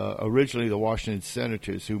the originally the Washington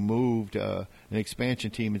Senators, who moved an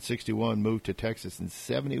expansion team in '61, moved to Texas in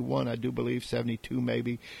 '71, I do believe, '72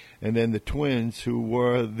 maybe, and then the Twins, who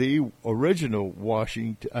were the original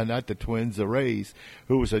Washington, not the Twins, the Rays,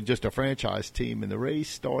 who was just a franchise team, and the Rays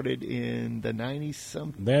started in the '90s.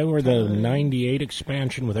 Something. They were the '98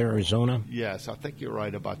 expansion with Arizona. Yes, I think you're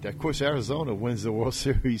right about that. Of course, Arizona wins the World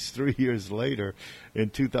Series 3 years later in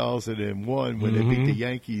 2001 when they beat the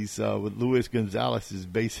Yankees with Luis Gonzalez's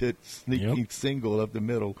base hit sneaking single up the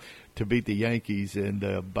middle to beat the Yankees in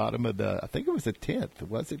the bottom of the, I think it was the 10th,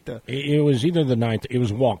 was it? It was either the 9th, it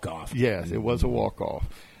was walk-off. Yes, it was a walk-off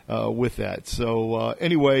with that. So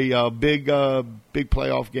anyway, big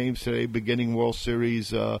playoff games today, beginning World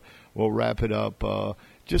Series. We'll wrap it up.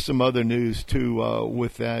 Just some other news, too,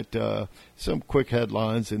 with that. Some quick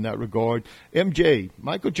headlines in that regard. MJ,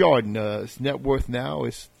 Michael Jordan, his net worth now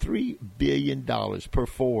is $3 billion per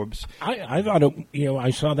Forbes. I thought,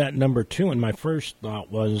 I saw that number, too, and my first thought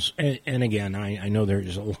was, and again, I know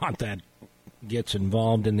there's a lot that gets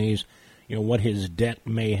involved in these, what his debt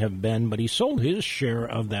may have been, but he sold his share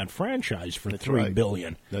of that franchise for $3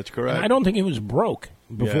 billion. That's correct. And I don't think he was broke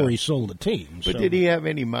before he sold the team. But did he have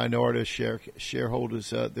any minority shareholders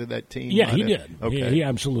to that team? Yeah, he did. Okay. He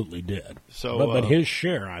absolutely did. So, but his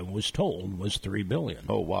share, I was told, was $3 billion.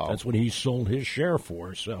 Oh, wow. That's what he sold his share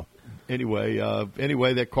for. So anyway,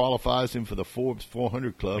 that qualifies him for the Forbes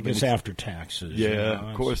 400 Club. I guess after taxes. Yeah,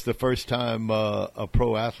 of course, the first time a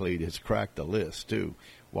pro athlete has cracked the list, too.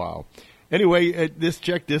 Wow. Anyway,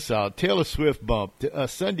 check this out. Taylor Swift bumped.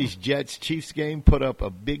 Sunday's Jets-Chiefs game put up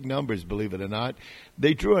big numbers, believe it or not.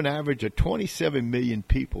 They drew an average of 27 million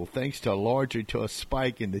people, thanks to a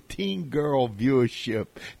spike in the teen girl viewership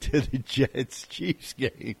to the Jets-Chiefs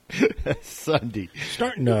game Sunday.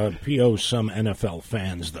 Starting to PO some NFL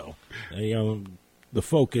fans, though. The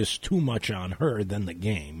focus too much on her than the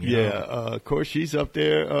game. Of course, she's up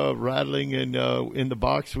there rattling in the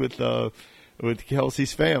box with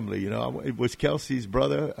Kelsey's family. It was Kelsey's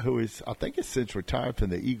brother, who is, I think, has since retired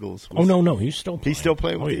from the Eagles. No, he's still playing. He's still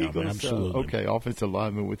playing with the Eagles? Absolutely. Okay, offensive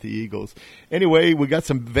lineman with the Eagles. Anyway, we got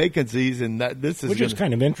some vacancies, and which is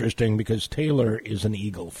kind of interesting because Taylor is an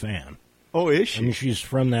Eagle fan. Oh, is she? I mean, she's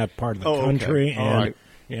from that part of the country, okay. All right.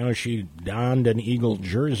 She donned an Eagle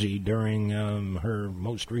jersey during her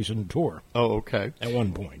most recent tour. Oh, okay. At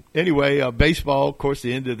one point. Anyway, baseball, of course,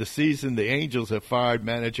 the end of the season, the Angels have fired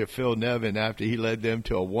manager Phil Nevin after he led them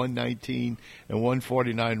to a 119 and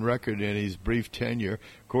 149 record in his brief tenure.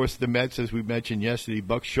 Of course, the Mets, as we mentioned yesterday,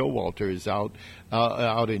 Buck Showalter is out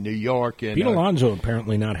in New York. And Pete Alonso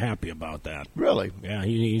apparently not happy about that. Really? Yeah,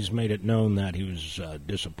 he's made it known that he was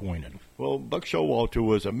disappointed. Well, Buck Showalter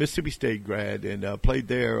was a Mississippi State grad and played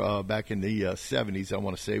there back in the 70s, I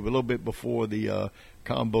want to say, a little bit before the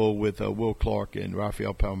combo with Will Clark and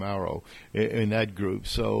Rafael Palmeiro in that group.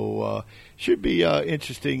 So should be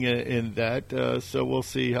interesting in that. So we'll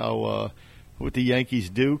see how what the Yankees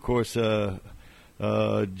do. Of course, George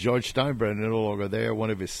Steinbrenner no longer there.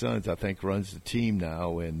 One of his sons, I think, runs the team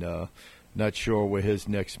now, and not sure where his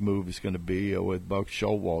next move is going to be with Buck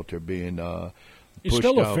Showalter being He's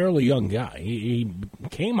still a out. fairly young guy. He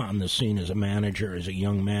came on the scene as a manager as a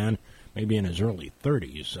young man, maybe in his early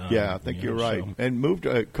 30s. Yeah, I think you're right. So. And moved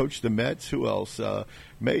coached the Mets. Who else? Coached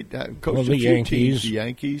the a few Yankees. teams. The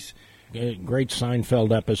Yankees. Great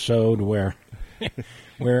Seinfeld episode where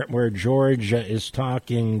where George is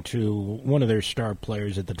talking to one of their star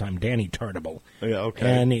players at the time, Danny Tartable. Yeah,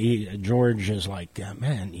 okay. And George is like,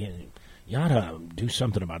 man, you ought to do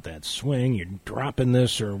something about that swing. You're dropping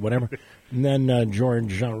this or whatever. And then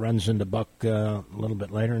George runs into Buck a little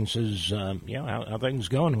bit later and says, how things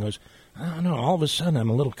going? And goes, I don't know, all of a sudden I'm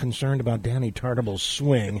a little concerned about Danny Tartable's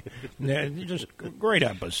swing. Just great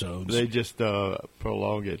episodes. They just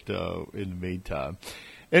prolong it in the meantime.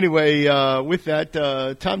 Anyway, with that,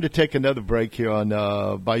 time to take another break here on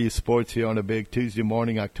Bayou Sports here on a big Tuesday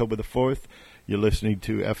morning, October the 4th. You're listening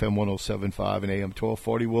to FM 107.5 and AM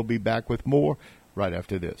 1240. We'll be back with more right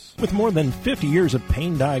after this. With more than 50 years of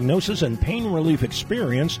pain diagnosis and pain relief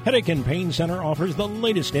experience, Headache and Pain Center offers the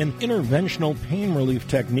latest in interventional pain relief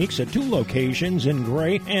techniques at 2 locations in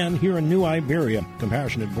Gray and here in New Iberia.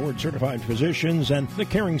 Compassionate board-certified physicians and the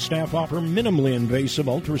caring staff offer minimally invasive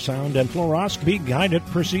ultrasound and fluoroscopy-guided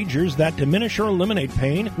procedures that diminish or eliminate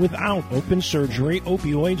pain without open surgery,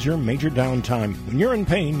 opioids, or major downtime. When you're in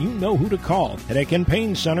pain, you know who to call. Headache and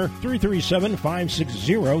Pain Center,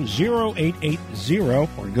 337-560-0880. Or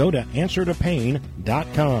go to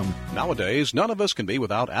answertopain.com. Nowadays, none of us can be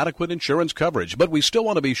without adequate insurance coverage, but we still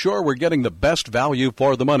want to be sure we're getting the best value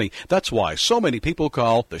for the money. That's why so many people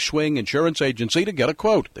call the Schwing Insurance Agency to get a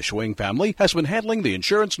quote. The Schwing family has been handling the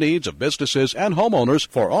insurance needs of businesses and homeowners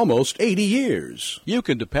for almost 80 years. You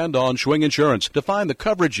can depend on Schwing Insurance to find the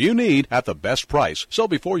coverage you need at the best price. So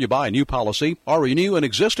before you buy a new policy or renew an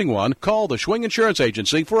existing one, call the Schwing Insurance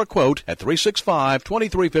Agency for a quote at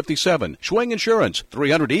 365-2357. Schwing Insurance,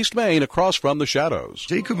 300 East Main, across from the Shadows.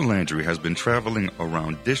 Jacob Landry has been traveling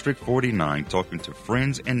around District 49 talking to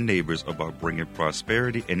friends and neighbors about bringing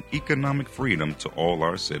prosperity and economic freedom to all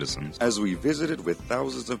our citizens. As we visited with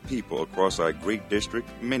thousands of people across our great district,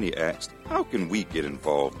 many asked, how can we get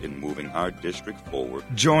involved in moving our district forward?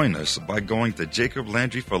 Join us by going to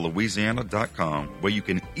JacobLandryForLouisiana.com, where you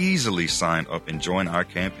can easily sign up and join our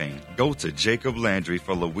campaign. Go to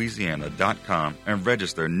JacobLandryForLouisiana.com and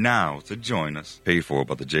register now to join us. Paid for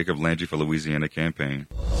by the Jacob Landry for Louisiana campaign.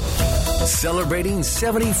 Celebrating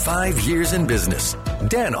 75 years in business,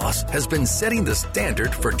 Danos has been setting the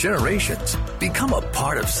standard for generations. Become a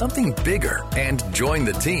part of something bigger and join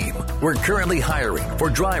the team. We're currently hiring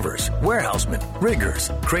for drivers, warehousemen,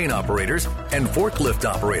 riggers, crane operators, and forklift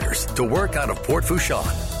operators to work out of Port Fourchon.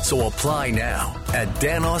 So apply now at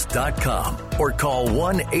danos.com or call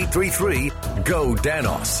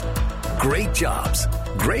 1-833-GO-DANOS. Great jobs,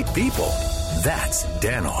 great people. That's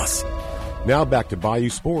Danos. Now back to Bayou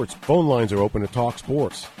Sports. Phone lines are open to talk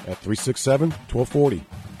sports at 367-1240.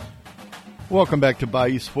 Welcome back to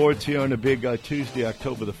Bayou Sports here on a big Tuesday,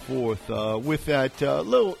 October the 4th. With that,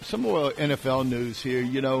 some more NFL news here.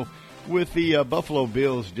 You know, with the Buffalo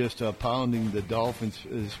Bills just pounding the Dolphins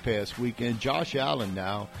this past weekend, Josh Allen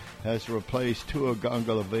now has replaced Tua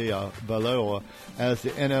Tagovailoa as the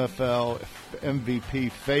NFL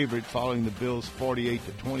MVP favorite following the Bills'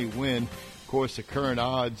 48-20 win. Of course, the current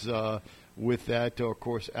odds with that, of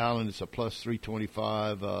course, Allen is a plus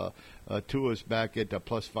 325. Tua's back at a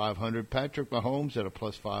plus 500. Patrick Mahomes at a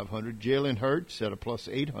plus 500. Jalen Hurts at a plus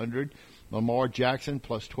 800. Lamar Jackson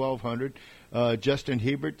plus 1,200. Justin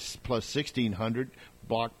Herbert plus 1,600.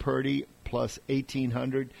 Brock Purdy plus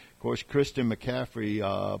 1,800. Of course, Christian McCaffrey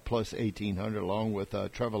plus 1,800, along with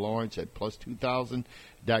Trevor Lawrence at plus 2,000.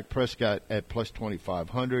 Dak Prescott at plus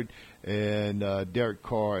 2,500, and Derek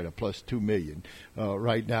Carr at a plus 2 million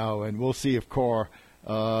right now. And we'll see if Carr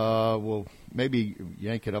will maybe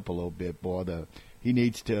yank it up a little bit. Boy, he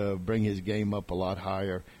needs to bring his game up a lot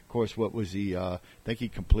higher. Of course, what was he? I think he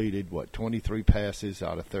completed 23 passes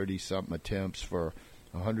out of 30-something attempts for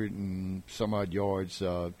 100 and some odd yards,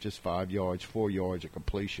 just 5 yards, 4 yards of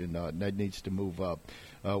completion. That needs to move up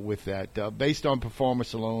with that. Based on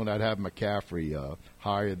performance alone, I'd have McCaffrey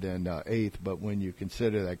higher than 8th, but when you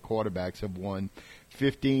consider that quarterbacks have won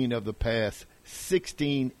 15 of the past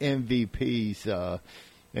 16 MVPs,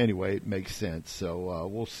 anyway, it makes sense. So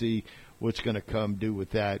we'll see what's going to come do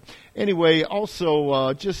with that. Anyway,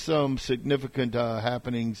 also just some significant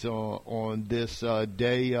happenings on this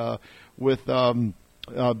day with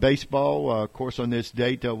baseball. Of course, on this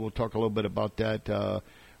date, we'll talk a little bit about that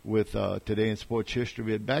with Today in Sports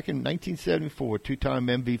History. Back in 1974, two-time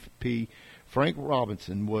MVP Frank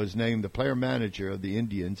Robinson was named the player-manager of the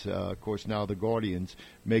Indians, of course now the Guardians,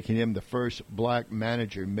 making him the first black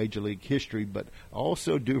manager in Major League history. But I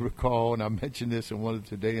also do recall, and I mentioned this in one of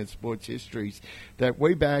Today in Sports Histories, that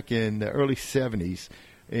way back in the early 70s,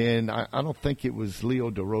 and I don't think it was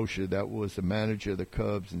Leo DeRocha that was the manager of the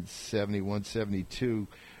Cubs in 71, 72,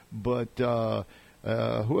 but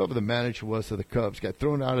whoever the manager was of the Cubs got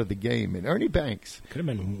thrown out of the game. And Ernie Banks. Could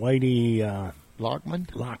have been Whitey Lockman?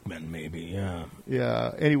 Lockman, maybe, yeah.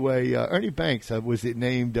 Yeah, anyway, Ernie Banks was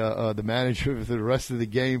named the manager for the rest of the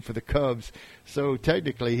game for the Cubs. So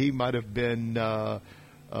technically he might have been the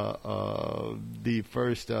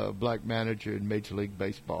first black manager in Major League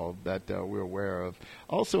Baseball that we're aware of.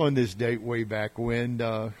 Also on this date way back when,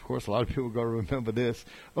 of course a lot of people are going to remember this,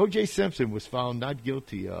 O.J. Simpson was found not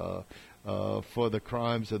guilty for the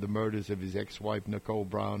crimes of the murders of his ex-wife Nicole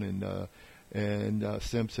Brown and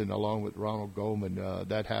Simpson, along with Ronald Goldman.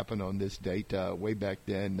 That happened on this date way back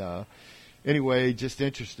then. Anyway, just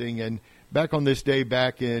interesting. And back on this day,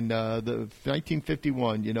 back in the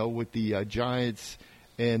 1951, with the Giants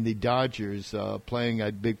and the Dodgers playing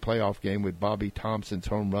a big playoff game with Bobby Thompson's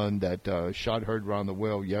home run that shot heard around the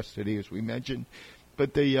world yesterday, as we mentioned.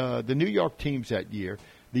 But the New York teams that year,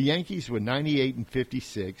 the Yankees were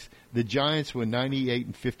 98-56. The Giants were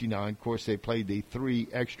 98-59. Of course, they played the 3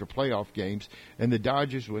 extra playoff games. And the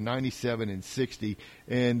Dodgers were 97-60.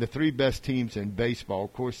 And the 3 best teams in baseball,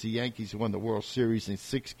 of course, the Yankees won the World Series in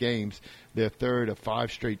 6 games, their third of 5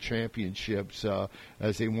 straight championships,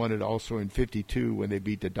 as they won it also in 52 when they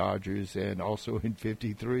beat the Dodgers, and also in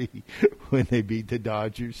 53 when they beat the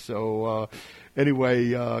Dodgers. So,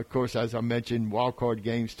 anyway, of course, as I mentioned, wild card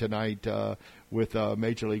games tonight with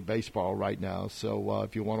Major League Baseball right now. So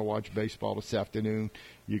if you want to watch baseball this afternoon,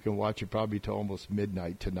 you can watch it probably till almost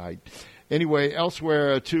midnight tonight. Anyway,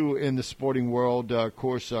 elsewhere, too, in the sporting world, of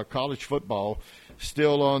course, college football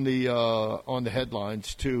still on the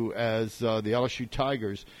headlines, too, as the LSU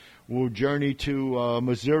Tigers will journey to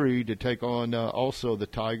Missouri to take on also the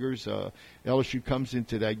Tigers. LSU comes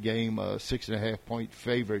into that game a 6.5-point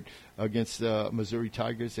favorite against the Missouri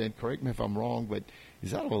Tigers. And correct me if I'm wrong, but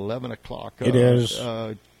is that 11 o'clock? It is.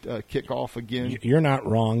 Kickoff again? You're not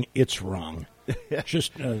wrong. It's wrong.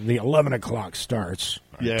 Just the 11 o'clock starts.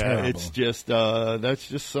 Yeah, terrible. It's just that's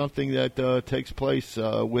just something that takes place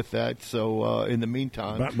with that. So in the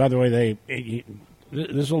meantime. By the way,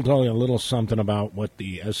 this will tell you a little something about what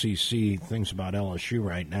the SEC thinks about LSU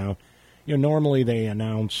right now. Normally they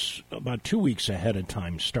announce about 2 weeks ahead of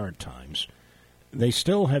time start times. They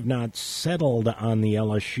still have not settled on the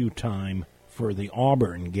LSU time for the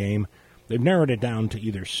Auburn game. They've narrowed it down to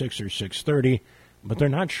either 6 or 6:30, but they're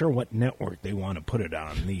not sure what network they want to put it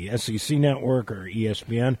on, the SEC network or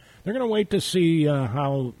ESPN. They're going to wait to see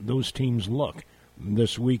how those teams look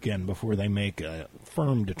this weekend before they make a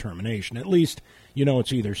firm determination. At least,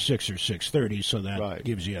 it's either 6 or 6:30, so that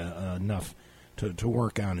gives you enough to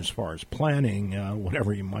work on as far as planning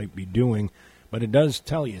whatever you might be doing. But it does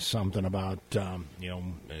tell you something about,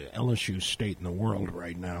 LSU's state in the world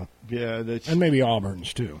right now. Yeah. And maybe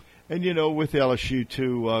Auburn's, too. And, with LSU,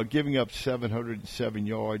 too, giving up 707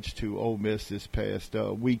 yards to Ole Miss this past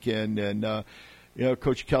weekend. And,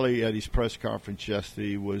 Coach Kelly at his press conference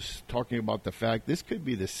yesterday was talking about the fact this could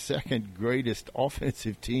be the second greatest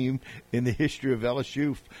offensive team in the history of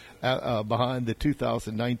LSU behind the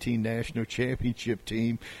 2019 National Championship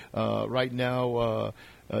team. Right now,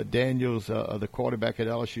 Daniels, the quarterback at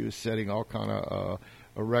LSU, is setting all kind of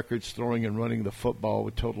records throwing and running the football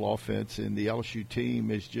with total offense, and the LSU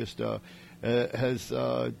team is just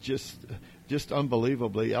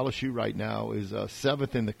unbelievably. LSU right now is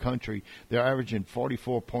 7th in the country. They're averaging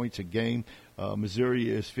 44 points a game. Missouri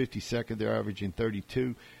is 52nd. They're averaging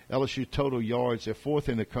 32. LSU total yards, they're 4th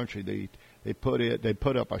in the country. They put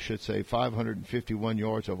up 551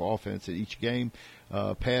 yards of offense in each game.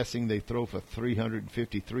 Passing, they throw for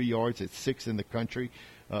 353 yards. It's 6th in the country.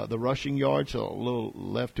 The rushing yards are a little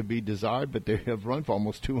left to be desired, but they have run for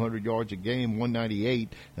almost 200 yards a game,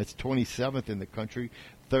 198. That's 27th in the country.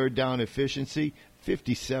 Third down efficiency,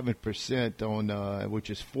 57% on, which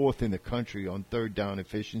is fourth in the country on third down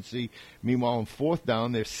efficiency. Meanwhile, on fourth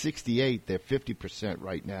down, they're 68. They're 50%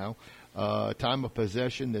 right now. Time of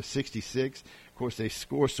possession, they're 66. Of course, they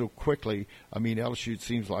score so quickly. I mean, LSU, it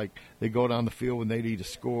seems like they go down the field when they need to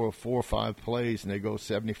score 4 or 5 plays, and they go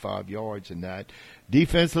 75 yards in that.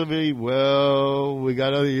 Defensively, well, we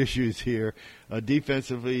got other issues here.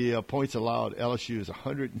 Defensively, points allowed, LSU is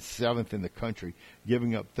 107th in the country,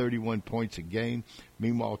 giving up 31 points a game.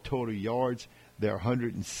 Meanwhile, total yards, they're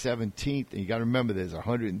 117th. And you got to remember, there's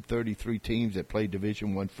 133 teams that play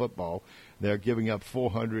Division I football. They're giving up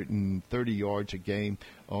 430 yards a game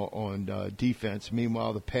on defense.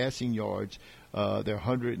 Meanwhile, the passing yards, they're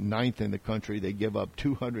 109th in the country. They give up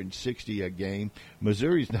 260 a game.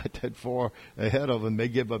 Missouri's not that far ahead of them. They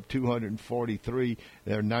give up 243.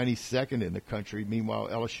 They're 92nd in the country. Meanwhile,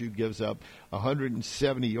 LSU gives up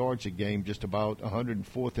 170 yards a game, just about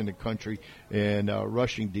 104th in the country in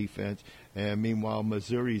rushing defense. And meanwhile,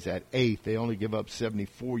 Missouri's at 8th. They only give up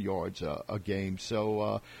 74 yards a game.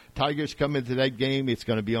 So Tigers come into that game. It's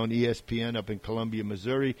going to be on ESPN up in Columbia,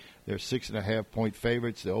 Missouri. They're 6.5-point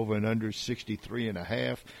favorites. The over and under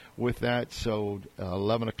 63.5 with that. So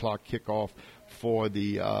 11 o'clock kickoff for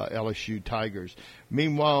the LSU Tigers.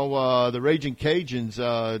 Meanwhile, the Raging Cajuns,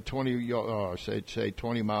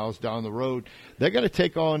 20 miles down the road, they're going to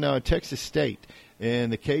take on Texas State.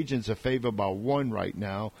 And the Cajuns are favored by 1 right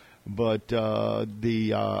now. But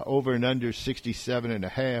the over and under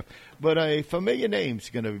 67.5. But a familiar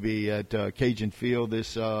name's going to be at Cajun Field this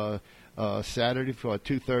Saturday for a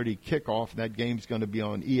 2:30 kickoff. That game's going to be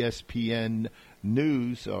on ESPN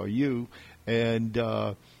News or U, and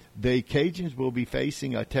the Cajuns will be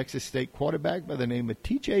facing a Texas State quarterback by the name of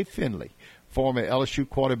T.J. Finley, former LSU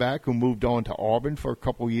quarterback who moved on to Auburn for a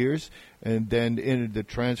couple years and then entered the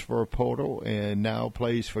transfer portal and now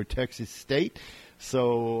plays for Texas State.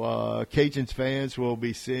 So Cajuns fans will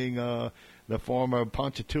be seeing the former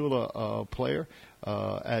Ponchatoula player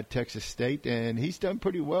at Texas State, and he's done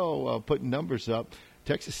pretty well putting numbers up.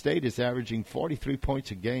 Texas State is averaging 43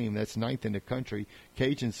 points a game. That's 9th in the country.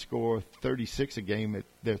 Cajuns score 36 a game.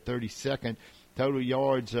 They're 32nd. Total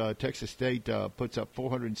yards, Texas State puts up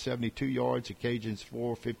 472 yards. The Cajuns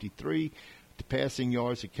 453. The passing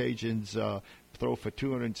yards, the Cajuns throw for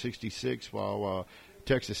 266, while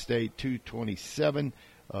Texas State 227.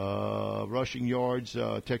 Rushing yards,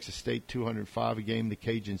 Texas State 205 a game. The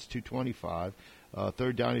Cajuns 225.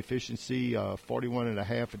 Third down efficiency,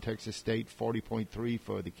 41.5 for Texas State, 40.3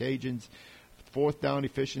 for the Cajuns. Fourth down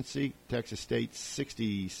efficiency, Texas State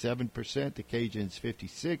 67%, the Cajuns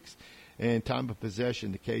 56. And time of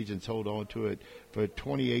possession, the Cajuns hold on to it for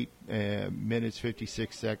 28 minutes,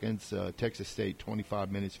 56 seconds. Texas State,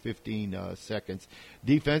 25 minutes, 15 seconds.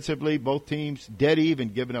 Defensively, both teams dead even,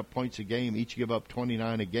 giving up points a game. Each give up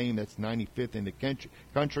 29 a game. That's 95th in the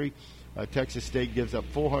country. Texas State gives up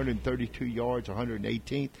 432 yards,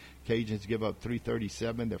 118th. Cajuns give up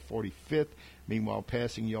 337. They're 45th. Meanwhile,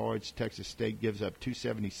 passing yards, Texas State gives up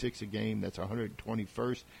 276 a game. That's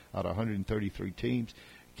 121st out of 133 teams.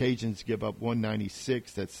 Cajuns give up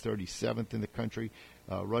 196. That's 37th in the country.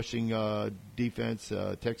 Rushing defense,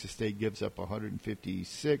 Texas State gives up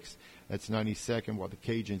 156. That's 92nd, while the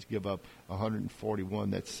Cajuns give up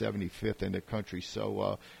 141. That's 75th in the country.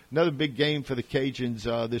 So another big game for the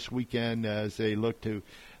Cajuns this weekend as they look to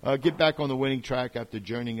get back on the winning track after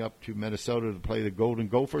journeying up to Minnesota to play the Golden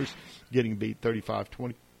Gophers, getting beat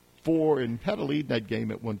 35-24, and had a lead in that game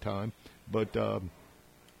at one time, but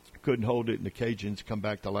couldn't hold it, and the Cajuns come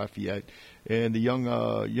back to Lafayette. And the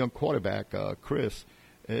young quarterback, Chris,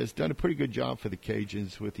 has done a pretty good job for the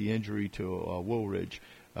Cajuns with the injury to Woolridge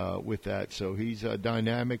with that. So he's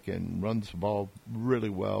dynamic and runs the ball really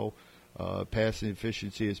well. Passing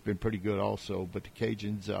efficiency has been pretty good also. But the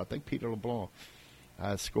Cajuns, I think Peter LeBlanc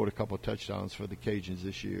has scored a couple of touchdowns for the Cajuns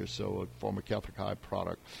this year, so a former Catholic High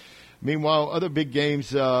product. Meanwhile, other big games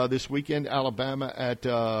this weekend, Alabama at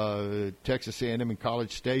Texas A&M in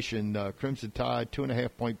College Station. Crimson Tide,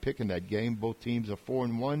 2.5-point pick in that game. Both teams are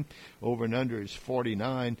 4-1. Over and under is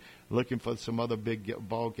 49. Looking for some other big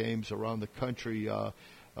ball games around the country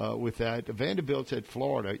with that. Vanderbilt's at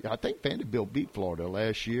Florida. I think Vanderbilt beat Florida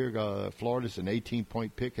last year. Florida's an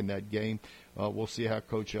 18-point pick in that game. We'll see how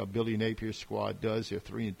Coach Billy Napier's squad does. They're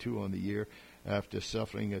 3-2 on the year after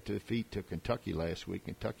suffering a defeat to Kentucky last week.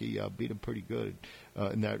 Kentucky beat them pretty good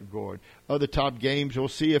in that regard. Other top games, we'll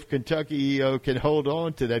see if Kentucky can hold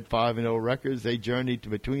on to that 5-0 records. They journeyed to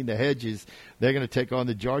between the hedges. They're going to take on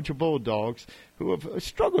the Georgia Bulldogs, who have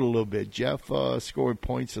struggled a little bit. Jeff scored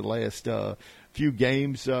points the last few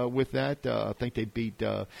games with that. I think they beat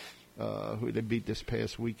who they beat this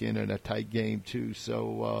past weekend in a tight game too.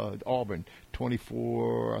 So Auburn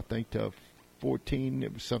 24, I think, to 14.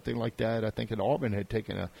 It was something like that. I think that Auburn had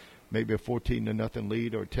taken maybe a 14-0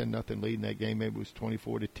 lead or 10-0 lead in that game. Maybe it was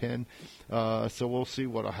 24-10. So we'll see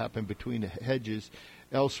what will happen between the hedges.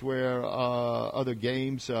 Elsewhere, other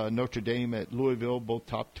games, Notre Dame at Loreauville, both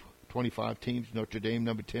top 25 teams. Notre Dame,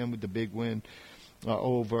 number 10, with the big win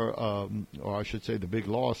over, or I should say the big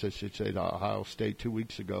loss, I should say, to Ohio State 2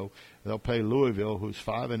 weeks ago. They'll play Louisville, who's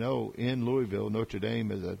 5-0 in Louisville. Notre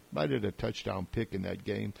Dame is might have a touchdown pick in that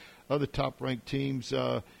game. Other top-ranked teams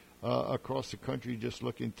across the country, just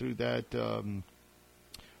looking through that.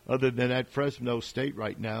 Other than that, Fresno State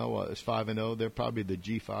right now is 5-0. They're probably the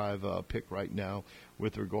G5 pick right now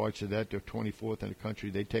with regards to that. They're 24th in the country.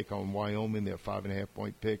 They take on Wyoming. They're a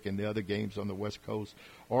 5.5-point pick. And the other games on the West Coast,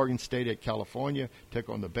 Oregon State at California take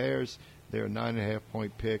on the Bears. They're a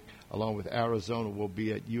 9.5-point pick, along with Arizona will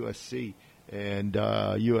be at USC. And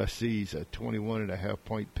USC's a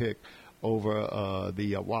 21.5-point pick over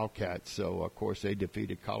the Wildcats. So, of course, they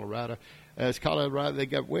defeated Colorado. As Colorado, they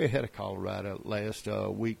got way ahead of Colorado last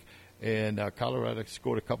week, and Colorado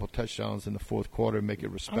scored a couple touchdowns in the fourth quarter to make it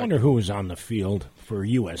respectable. I wonder who was on the field for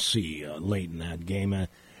USC late in that game.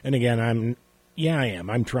 And again, I'm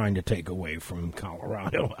trying to take away from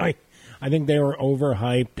Colorado. I think they were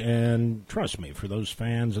overhyped, and trust me, for those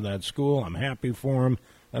fans of that school, I'm happy for them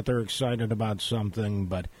that they're excited about something,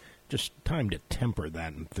 but just time to temper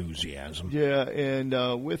that enthusiasm. Yeah,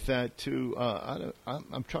 and with that, too,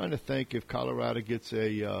 I'm trying to think if Colorado gets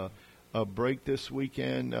a break this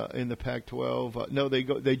weekend in the Pac-12. No,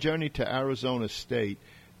 they journey to Arizona State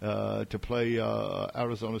to play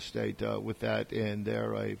Arizona State with that, and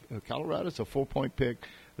Colorado's a 4-point pick.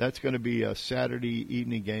 That's going to be a Saturday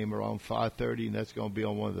evening game around 5:30, and that's going to be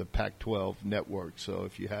on one of the Pac-12 networks. So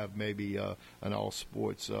if you have maybe an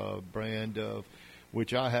all-sports brand of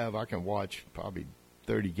which I have, I can watch probably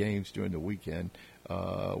 30 games during the weekend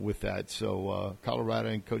with that. So Colorado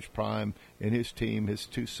and Coach Prime and his team, his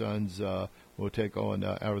two sons, will take on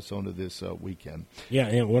Arizona this weekend. Yeah,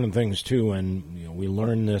 and one of the things, too, and we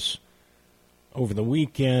learned this over the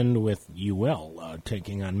weekend with UL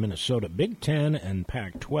taking on Minnesota. Big Ten and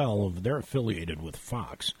Pac-12, they're affiliated with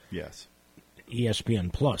Fox. Yes.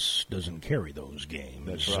 ESPN Plus doesn't carry those games.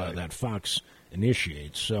 That's right. That Fox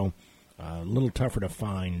initiates. So a little tougher to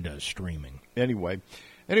find streaming. Anyway,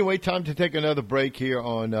 time to take another break here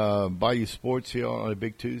on Bayou Sports here on a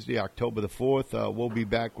big Tuesday, October the 4th. We'll be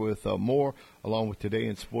back with more, along with Today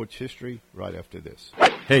in Sports History, right after this.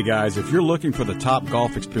 Hey guys, if you're looking for the top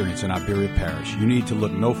golf experience in Iberia Parish, you need to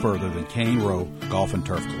look no further than Cane Row Golf and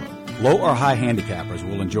Turf Club. Low or high handicappers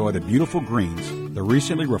will enjoy the beautiful greens, the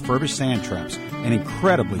recently refurbished sand traps, and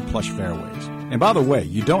incredibly plush fairways. And by the way,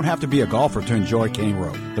 you don't have to be a golfer to enjoy Cane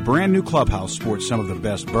Row. The brand new clubhouse sports some of the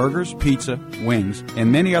best burgers, pizza, wings, and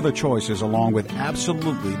many other choices, along with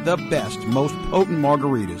absolutely the best, most potent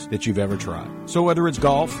margaritas that you've ever tried. So whether it's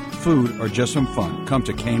golf, food, or just some fun, come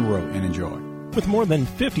to Cane Row and enjoy. With more than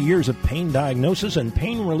 50 years of pain diagnosis and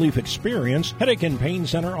pain relief experience, Headache and Pain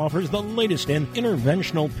Center offers the latest in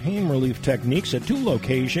interventional pain relief techniques at 2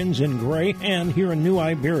 locations in Gray and here in New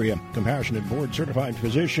Iberia. Compassionate board-certified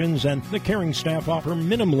physicians and the caring staff offer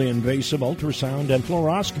minimally invasive ultrasound and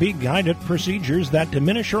fluoroscopy-guided procedures that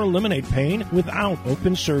diminish or eliminate pain without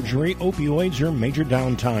open surgery, opioids, or major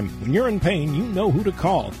downtime. When you're in pain, you know who to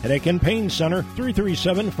call. Headache and Pain Center,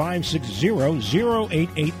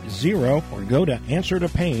 337-560-0880, or go to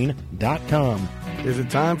answertopain.com. Is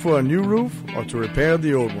it time for a new roof or to repair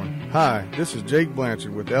the old one? Hi, this is Jake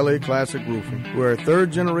Blanchard with LA Classic Roofing. We're a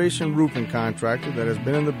third-generation roofing contractor that has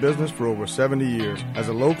been in the business for over 70 years. As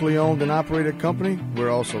a locally owned and operated company,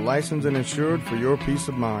 we're also licensed and insured for your peace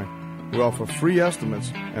of mind. We offer free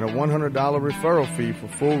estimates and a $100 referral fee for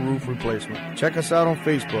full roof replacement. Check us out on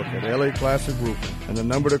Facebook at LA Classic Roofing, and the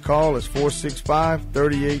number to call is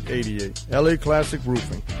 465-3888. LA Classic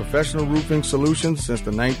Roofing, professional roofing solutions since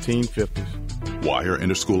the 1950s. Why are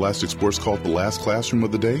interscholastic sports called the last classroom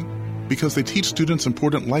of the day? Because they teach students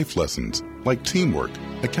important life lessons like teamwork,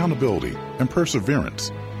 accountability, and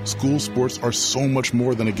perseverance. School sports are so much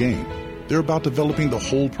more than a game. They're about developing the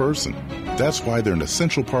whole person. That's why they're an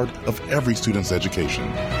essential part of every student's education.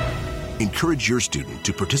 Encourage your student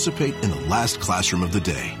to participate in the last classroom of the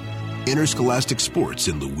day. Interscholastic sports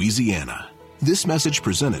in Louisiana. This message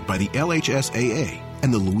presented by the LHSAA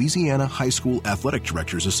and the Louisiana High School Athletic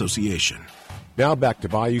Directors Association. Now back to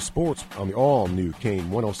Bayou Sports on the all-new Cane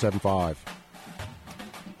 107.5.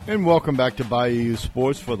 And welcome back to Bayou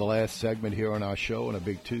Sports for the last segment here on our show on a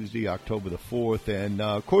big Tuesday, October the 4th. And,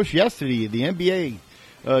 of course, yesterday the NBA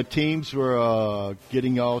teams were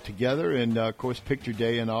getting all together, and, of course, picture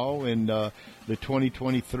day and all. And the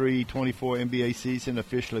 2023-24 NBA season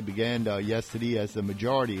officially began yesterday as the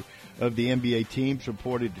majority of the NBA teams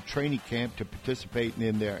reported to training camp to participate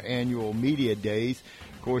in their annual media days.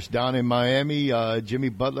 Of course, down in Miami, Jimmy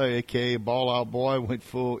Butler, a.k.a. Ball Out Boy, went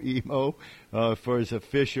full emo for his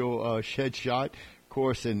official shed shot. Of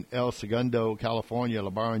course, in El Segundo, California,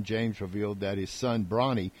 LeBron James revealed that his son,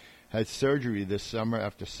 Bronny, had surgery this summer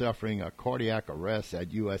after suffering a cardiac arrest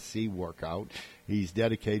at USC workout. He's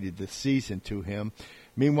dedicated the season to him.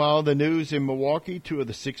 Meanwhile, the news in Milwaukee, 2 of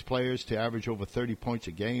the 6 players to average over 30 points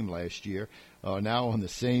a game last year are now on the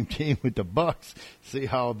same team with the Bucks. See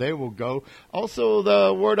how they will go. Also,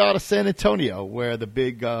 the word out of San Antonio, where the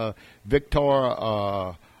big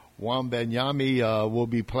Victor Wembanyama will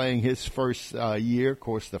be playing his first year. Of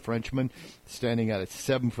course, the Frenchman standing at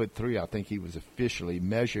 7'3". I think he was officially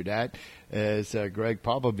measured at, as Greg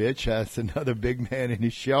Popovich has another big man in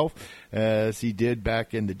his shelf, as he did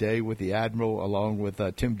back in the day with the Admiral along with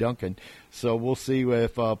Tim Duncan. So we'll see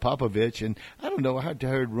if Popovich, and I don't know, I had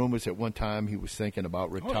heard rumors at one time he was thinking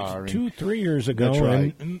about retiring. 2-3 years ago. That's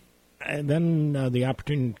right. And then the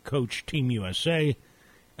opportunity to coach Team USA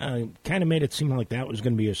kind of made it seem like that was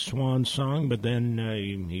going to be a swan song, but then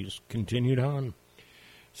he's continued on.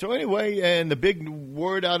 So anyway, and the big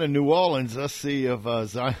word out of New Orleans, let's see if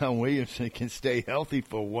Zion Williamson can stay healthy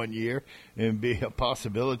for 1 year and be a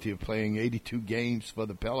possibility of playing 82 games for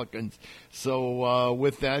the Pelicans. So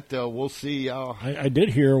with that, we'll see. I did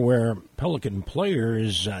hear where Pelican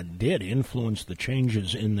players did influence the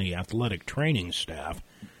changes in the athletic training staff,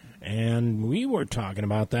 and we were talking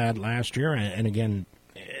about that last year, and again,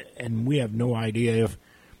 and we have no idea if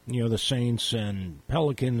the Saints and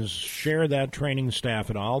Pelicans share that training staff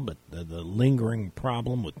at all, but the lingering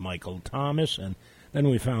problem with Michael Thomas, and then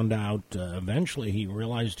we found out eventually he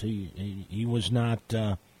realized he was not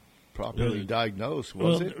properly diagnosed,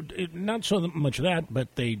 was it? Not so much that,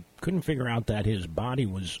 but they couldn't figure out that his body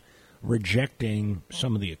was rejecting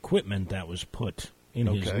some of the equipment that was put in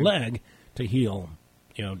his leg to heal,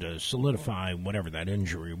 to solidify whatever that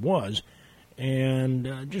injury was.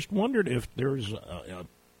 And just wondered if there's a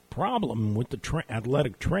problem with the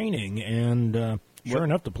athletic training. And sure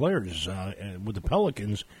enough, the players with the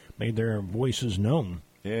Pelicans made their voices known.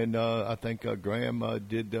 And I think Graham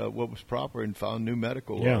did what was proper and found new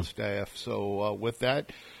medical staff. So with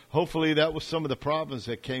that, hopefully that was some of the problems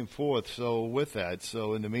that came forth. So with that,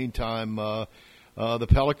 so in the meantime, the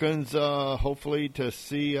Pelicans hopefully to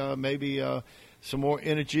see maybe some more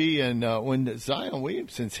energy, and when Zion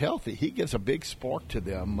Williamson's healthy, he gives a big spark to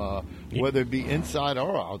them, whether it be inside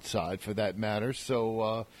or outside, for that matter.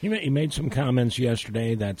 So he made some comments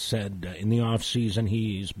yesterday that said in the off season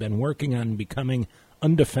he's been working on becoming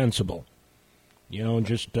undefensible.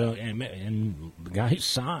 Just and the guy's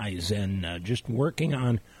size, and just working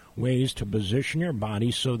on ways to position your body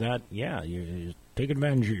so that you take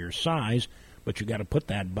advantage of your size. But you got to put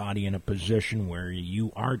that body in a position where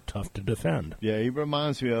you are tough to defend. Yeah, he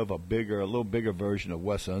reminds me of a little bigger version of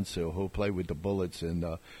Wes Unseld, who played with the Bullets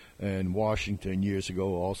in Washington years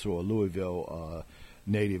ago, also a Loreauville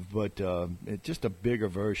native, but just a bigger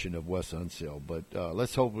version of Wes Unseld. But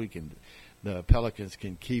let's hope the Pelicans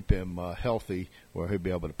can keep him healthy, where he'll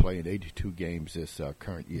be able to play in 82 games this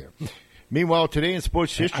current year. Meanwhile, today in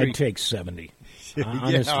sports history, I'd take 70.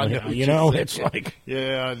 Honestly, it's like...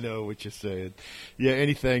 Yeah, I know what you're saying. Yeah,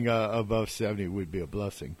 anything above 70 would be a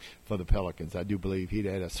blessing for the Pelicans. I do believe he'd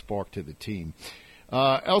add a spark to the team.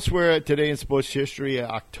 Elsewhere today in sports history,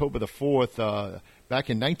 October the 4th, back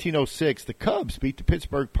in 1906, the Cubs beat the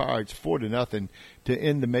Pittsburgh Pirates 4-0 to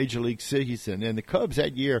end the Major League season. And the Cubs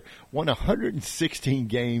that year won 116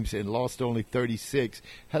 games and lost only 36,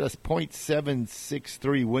 had a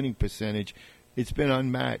 .763 winning percentage. It's been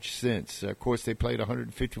unmatched since. Of course, they played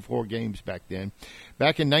 154 games back then.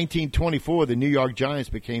 Back in 1924, the New York Giants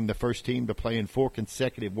became the first team to play in 4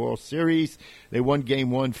 consecutive World Series. They won Game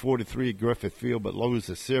 1 4-3 at Griffith Field, but lost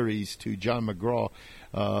the series to John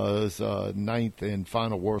McGraw's ninth and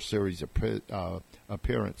final World Series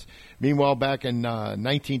appearance. Meanwhile, back in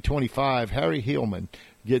 1925, Harry Hillman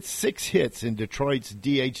gets 6 hits in Detroit's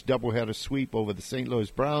DH doubleheader sweep over the St.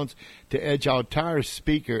 Louis Browns to edge out Tyrus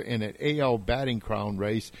Speaker in an AL batting crown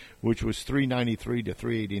race, which was 393 to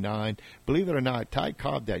 389. Believe it or not, Ty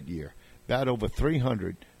Cobb that year batted over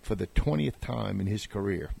 300 for the 20th time in his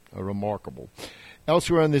career. Remarkable.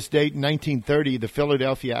 Elsewhere on this date, in 1930, the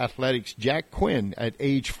Philadelphia Athletics' Jack Quinn, at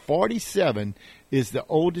age 47, is the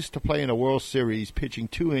oldest to play in a World Series, pitching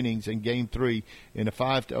 2 innings in Game 3 in a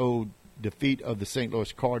 5-0 defeat of the St.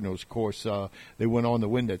 Louis Cardinals. Of course, they went on to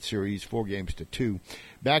win that series 4-2.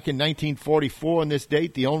 Back in 1944 on this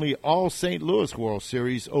date, the only all-St. Louis World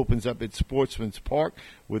Series opens up at Sportsman's Park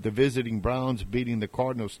with the visiting Browns beating the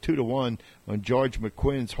Cardinals 2-1 on George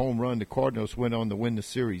McQuinn's home run. The Cardinals went on to win the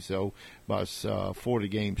series, though, by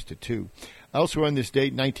 40-2. Elsewhere on this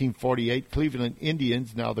date, 1948, Cleveland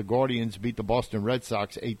Indians, now the Guardians, beat the Boston Red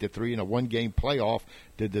Sox 8-3 in a one-game playoff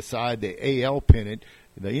to decide the AL pennant.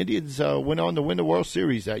 The Indians went on to win the World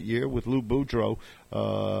Series that year with Lou Boudreau,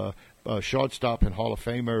 shortstop and Hall of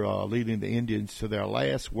Famer, leading the Indians to their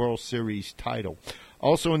last World Series title.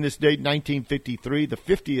 Also in this date, 1953, the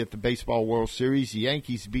 50th Baseball World Series, the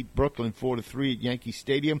Yankees beat Brooklyn 4-3 at Yankee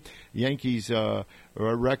Stadium. The Yankees are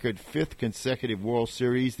a record 5th consecutive World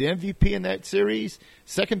Series. The MVP in that series,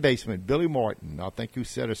 second baseman Billy Martin, I think, who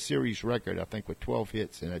set a series record, I think, with 12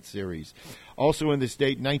 hits in that series. Also in this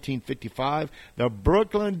date, 1955, the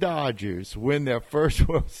Brooklyn Dodgers win their first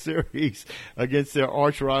World Series against their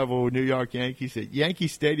arch rival New York Yankees at Yankee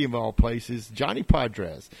Stadium, of all places. Johnny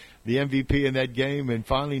Padres, the MVP in that game, and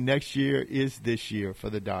finally next year is this year for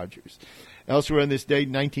the Dodgers. Elsewhere in this date,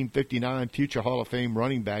 1959, future Hall of Fame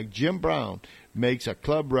running back Jim Brown makes a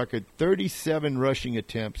club record 37 rushing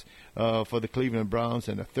attempts for the Cleveland Browns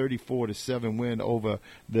and a 34-7 win over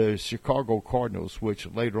the Chicago Cardinals, which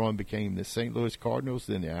later on became the St. Louis Cardinals,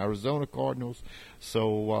 then the Arizona Cardinals.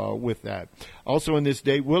 So with that. Also in this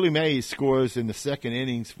date, Willie Mays scores in the second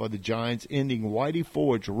innings for the Giants, ending Whitey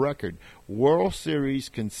Ford's record World Series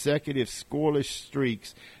consecutive scoreless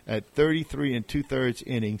streaks at 33 2/3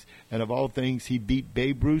 innings. And of all things, he beat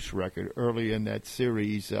Babe Ruth's record early in that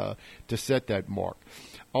series to set that mark.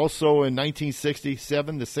 Also in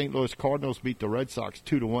 1967, the St. Louis Cardinals beat the Red Sox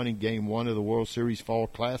 2-1 in Game 1 of the World Series Fall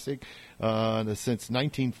Classic. Since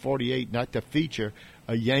 1948, not to feature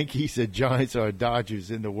a Yankees, a Giants, or a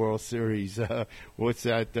Dodgers in the World Series. What's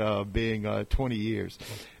that being 20 years?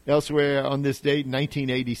 Elsewhere on this date,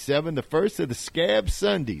 1987, the first of the Scab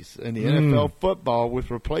Sundays in the NFL football with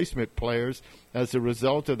replacement players as a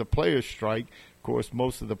result of the players' strike. Of course,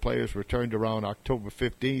 most of the players returned around October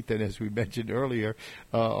 15th, and as we mentioned earlier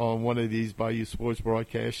on one of these Bayou Sports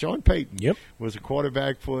broadcasts, Sean Payton was a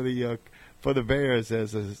quarterback for the Bears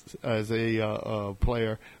as a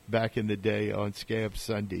player back in the day on Scab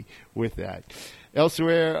Sunday with that.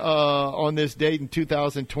 Elsewhere on this date in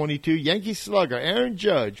 2022, Yankee slugger Aaron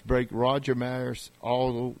Judge break Roger Maris'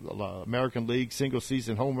 All-American League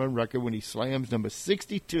single-season home run record when he slams number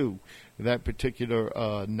 62 that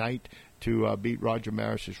particular night to beat Roger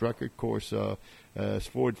Maris' record. Of course, as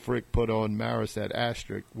Ford Frick put on Maris that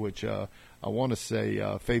asterisk, which I want to say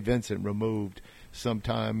Fay Vincent removed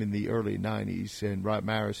sometime in the early 90s, and Rod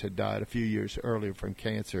Maris had died a few years earlier from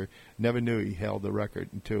cancer. Never knew he held the record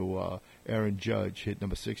until Aaron Judge hit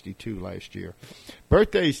number 62 last year.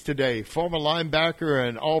 Birthdays today. Former linebacker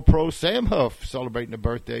and All-Pro Sam Huff celebrating a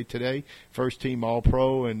birthday today. First-team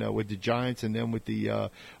All-Pro and with the Giants, and then with the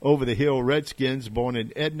over-the-hill Redskins, born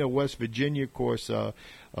in Edna, West Virginia. Of course,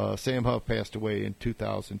 Sam Huff passed away in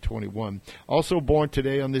 2021. Also born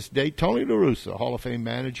today on this date, Tony La Russa, Hall of Fame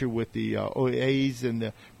manager with the A's and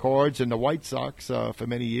the Cards and the White Sox for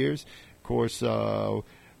many years. Of course,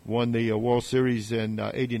 won the World Series in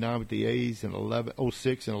 89 with the A's and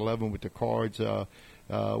 06 and 11 with the Cards.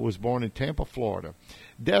 Was born in Tampa, Florida.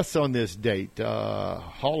 Deaths on this date,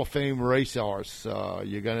 Hall of Fame racehorse.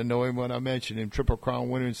 You're going to know him when I mention him. Triple Crown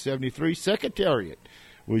winner in 73. Secretariat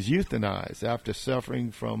was euthanized after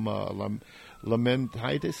suffering from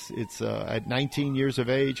lamentitis. It's at 19 years of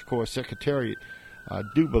age. Of course, Secretariat, I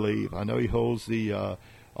do believe, I know he holds the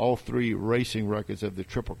all three racing records of the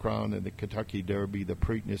Triple Crown and the Kentucky Derby, the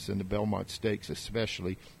Preakness, and the Belmont Stakes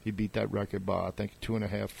especially. He beat that record by, I think,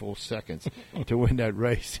 2.5 full seconds to win that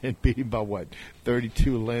race, and beat him by,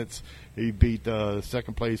 32 lengths. He beat the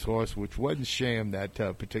second-place horse, which wasn't sham that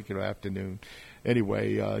particular afternoon.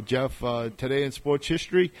 Anyway, Jeff, today in sports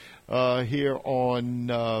history here on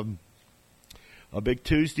a big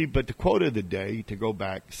Tuesday, but the quote of the day, to go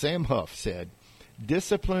back, Sam Huff said,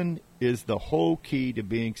 "Discipline is the whole key to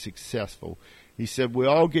being successful." He said, "We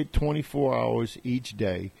all get 24 hours each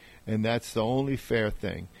day, and that's the only fair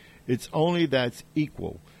thing. It's only that's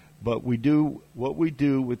equal. But we do what we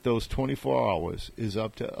do with those 24 hours is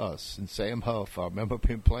up to us." And Sam Huff, I remember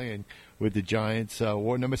him playing with the Giants,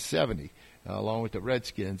 wore number 70, along with the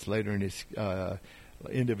Redskins later in his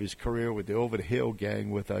end of his career with the Over the Hill gang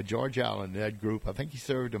with George Allen in that group. I think he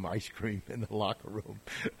served him ice cream in the locker room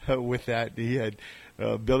with that. He had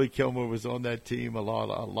Billy Kilmer was on that team, a lot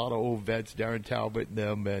of old vets, Darren Talbot and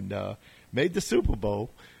them, and made the Super Bowl.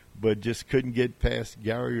 but just couldn't get past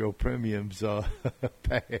Gary O'Premium's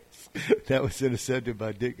pass. That was intercepted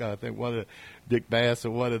by Dick Bass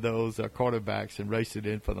or one of those quarterbacks, and raced it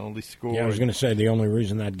in for the only score. Yeah, I was going to say the only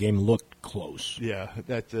reason that game looked close. Yeah,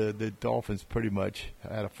 that the Dolphins pretty much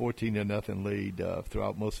had a 14-0 lead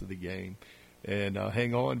throughout most of the game. And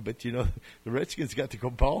hang on, but the Redskins got to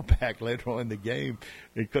go ball back later on in the game.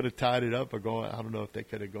 They could have tied it up or gone. I don't know if they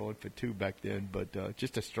could have gone for 2 back then, but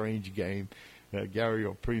just a strange game. Gary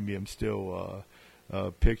O'Premium still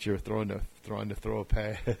picture trying to throw a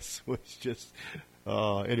pass was just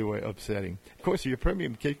anyway upsetting. Of course, your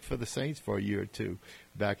Premium kicked for the Saints for a year or two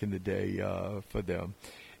back in the day for them.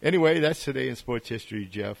 Anyway, that's today in sports history,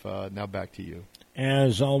 Jeff. Now back to you.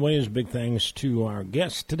 As always, big thanks to our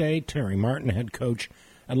guest today, Terry Martin, head coach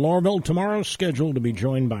at Loreauville. Tomorrow, scheduled to be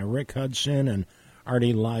joined by Rick Hudson and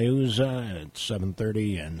Artie Liuzza at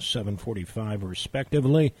 7:30 and 7:45,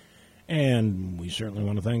 respectively. And we certainly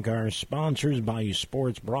want to thank our sponsors, Bayou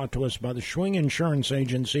Sports, brought to us by the Schwing Insurance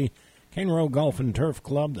Agency, Cane Row Golf and Turf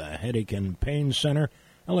Club, the Headache and Pain Center,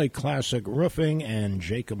 LA Classic Roofing, and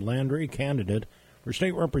Jacob Landry, candidate for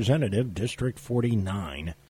State Representative, District 49.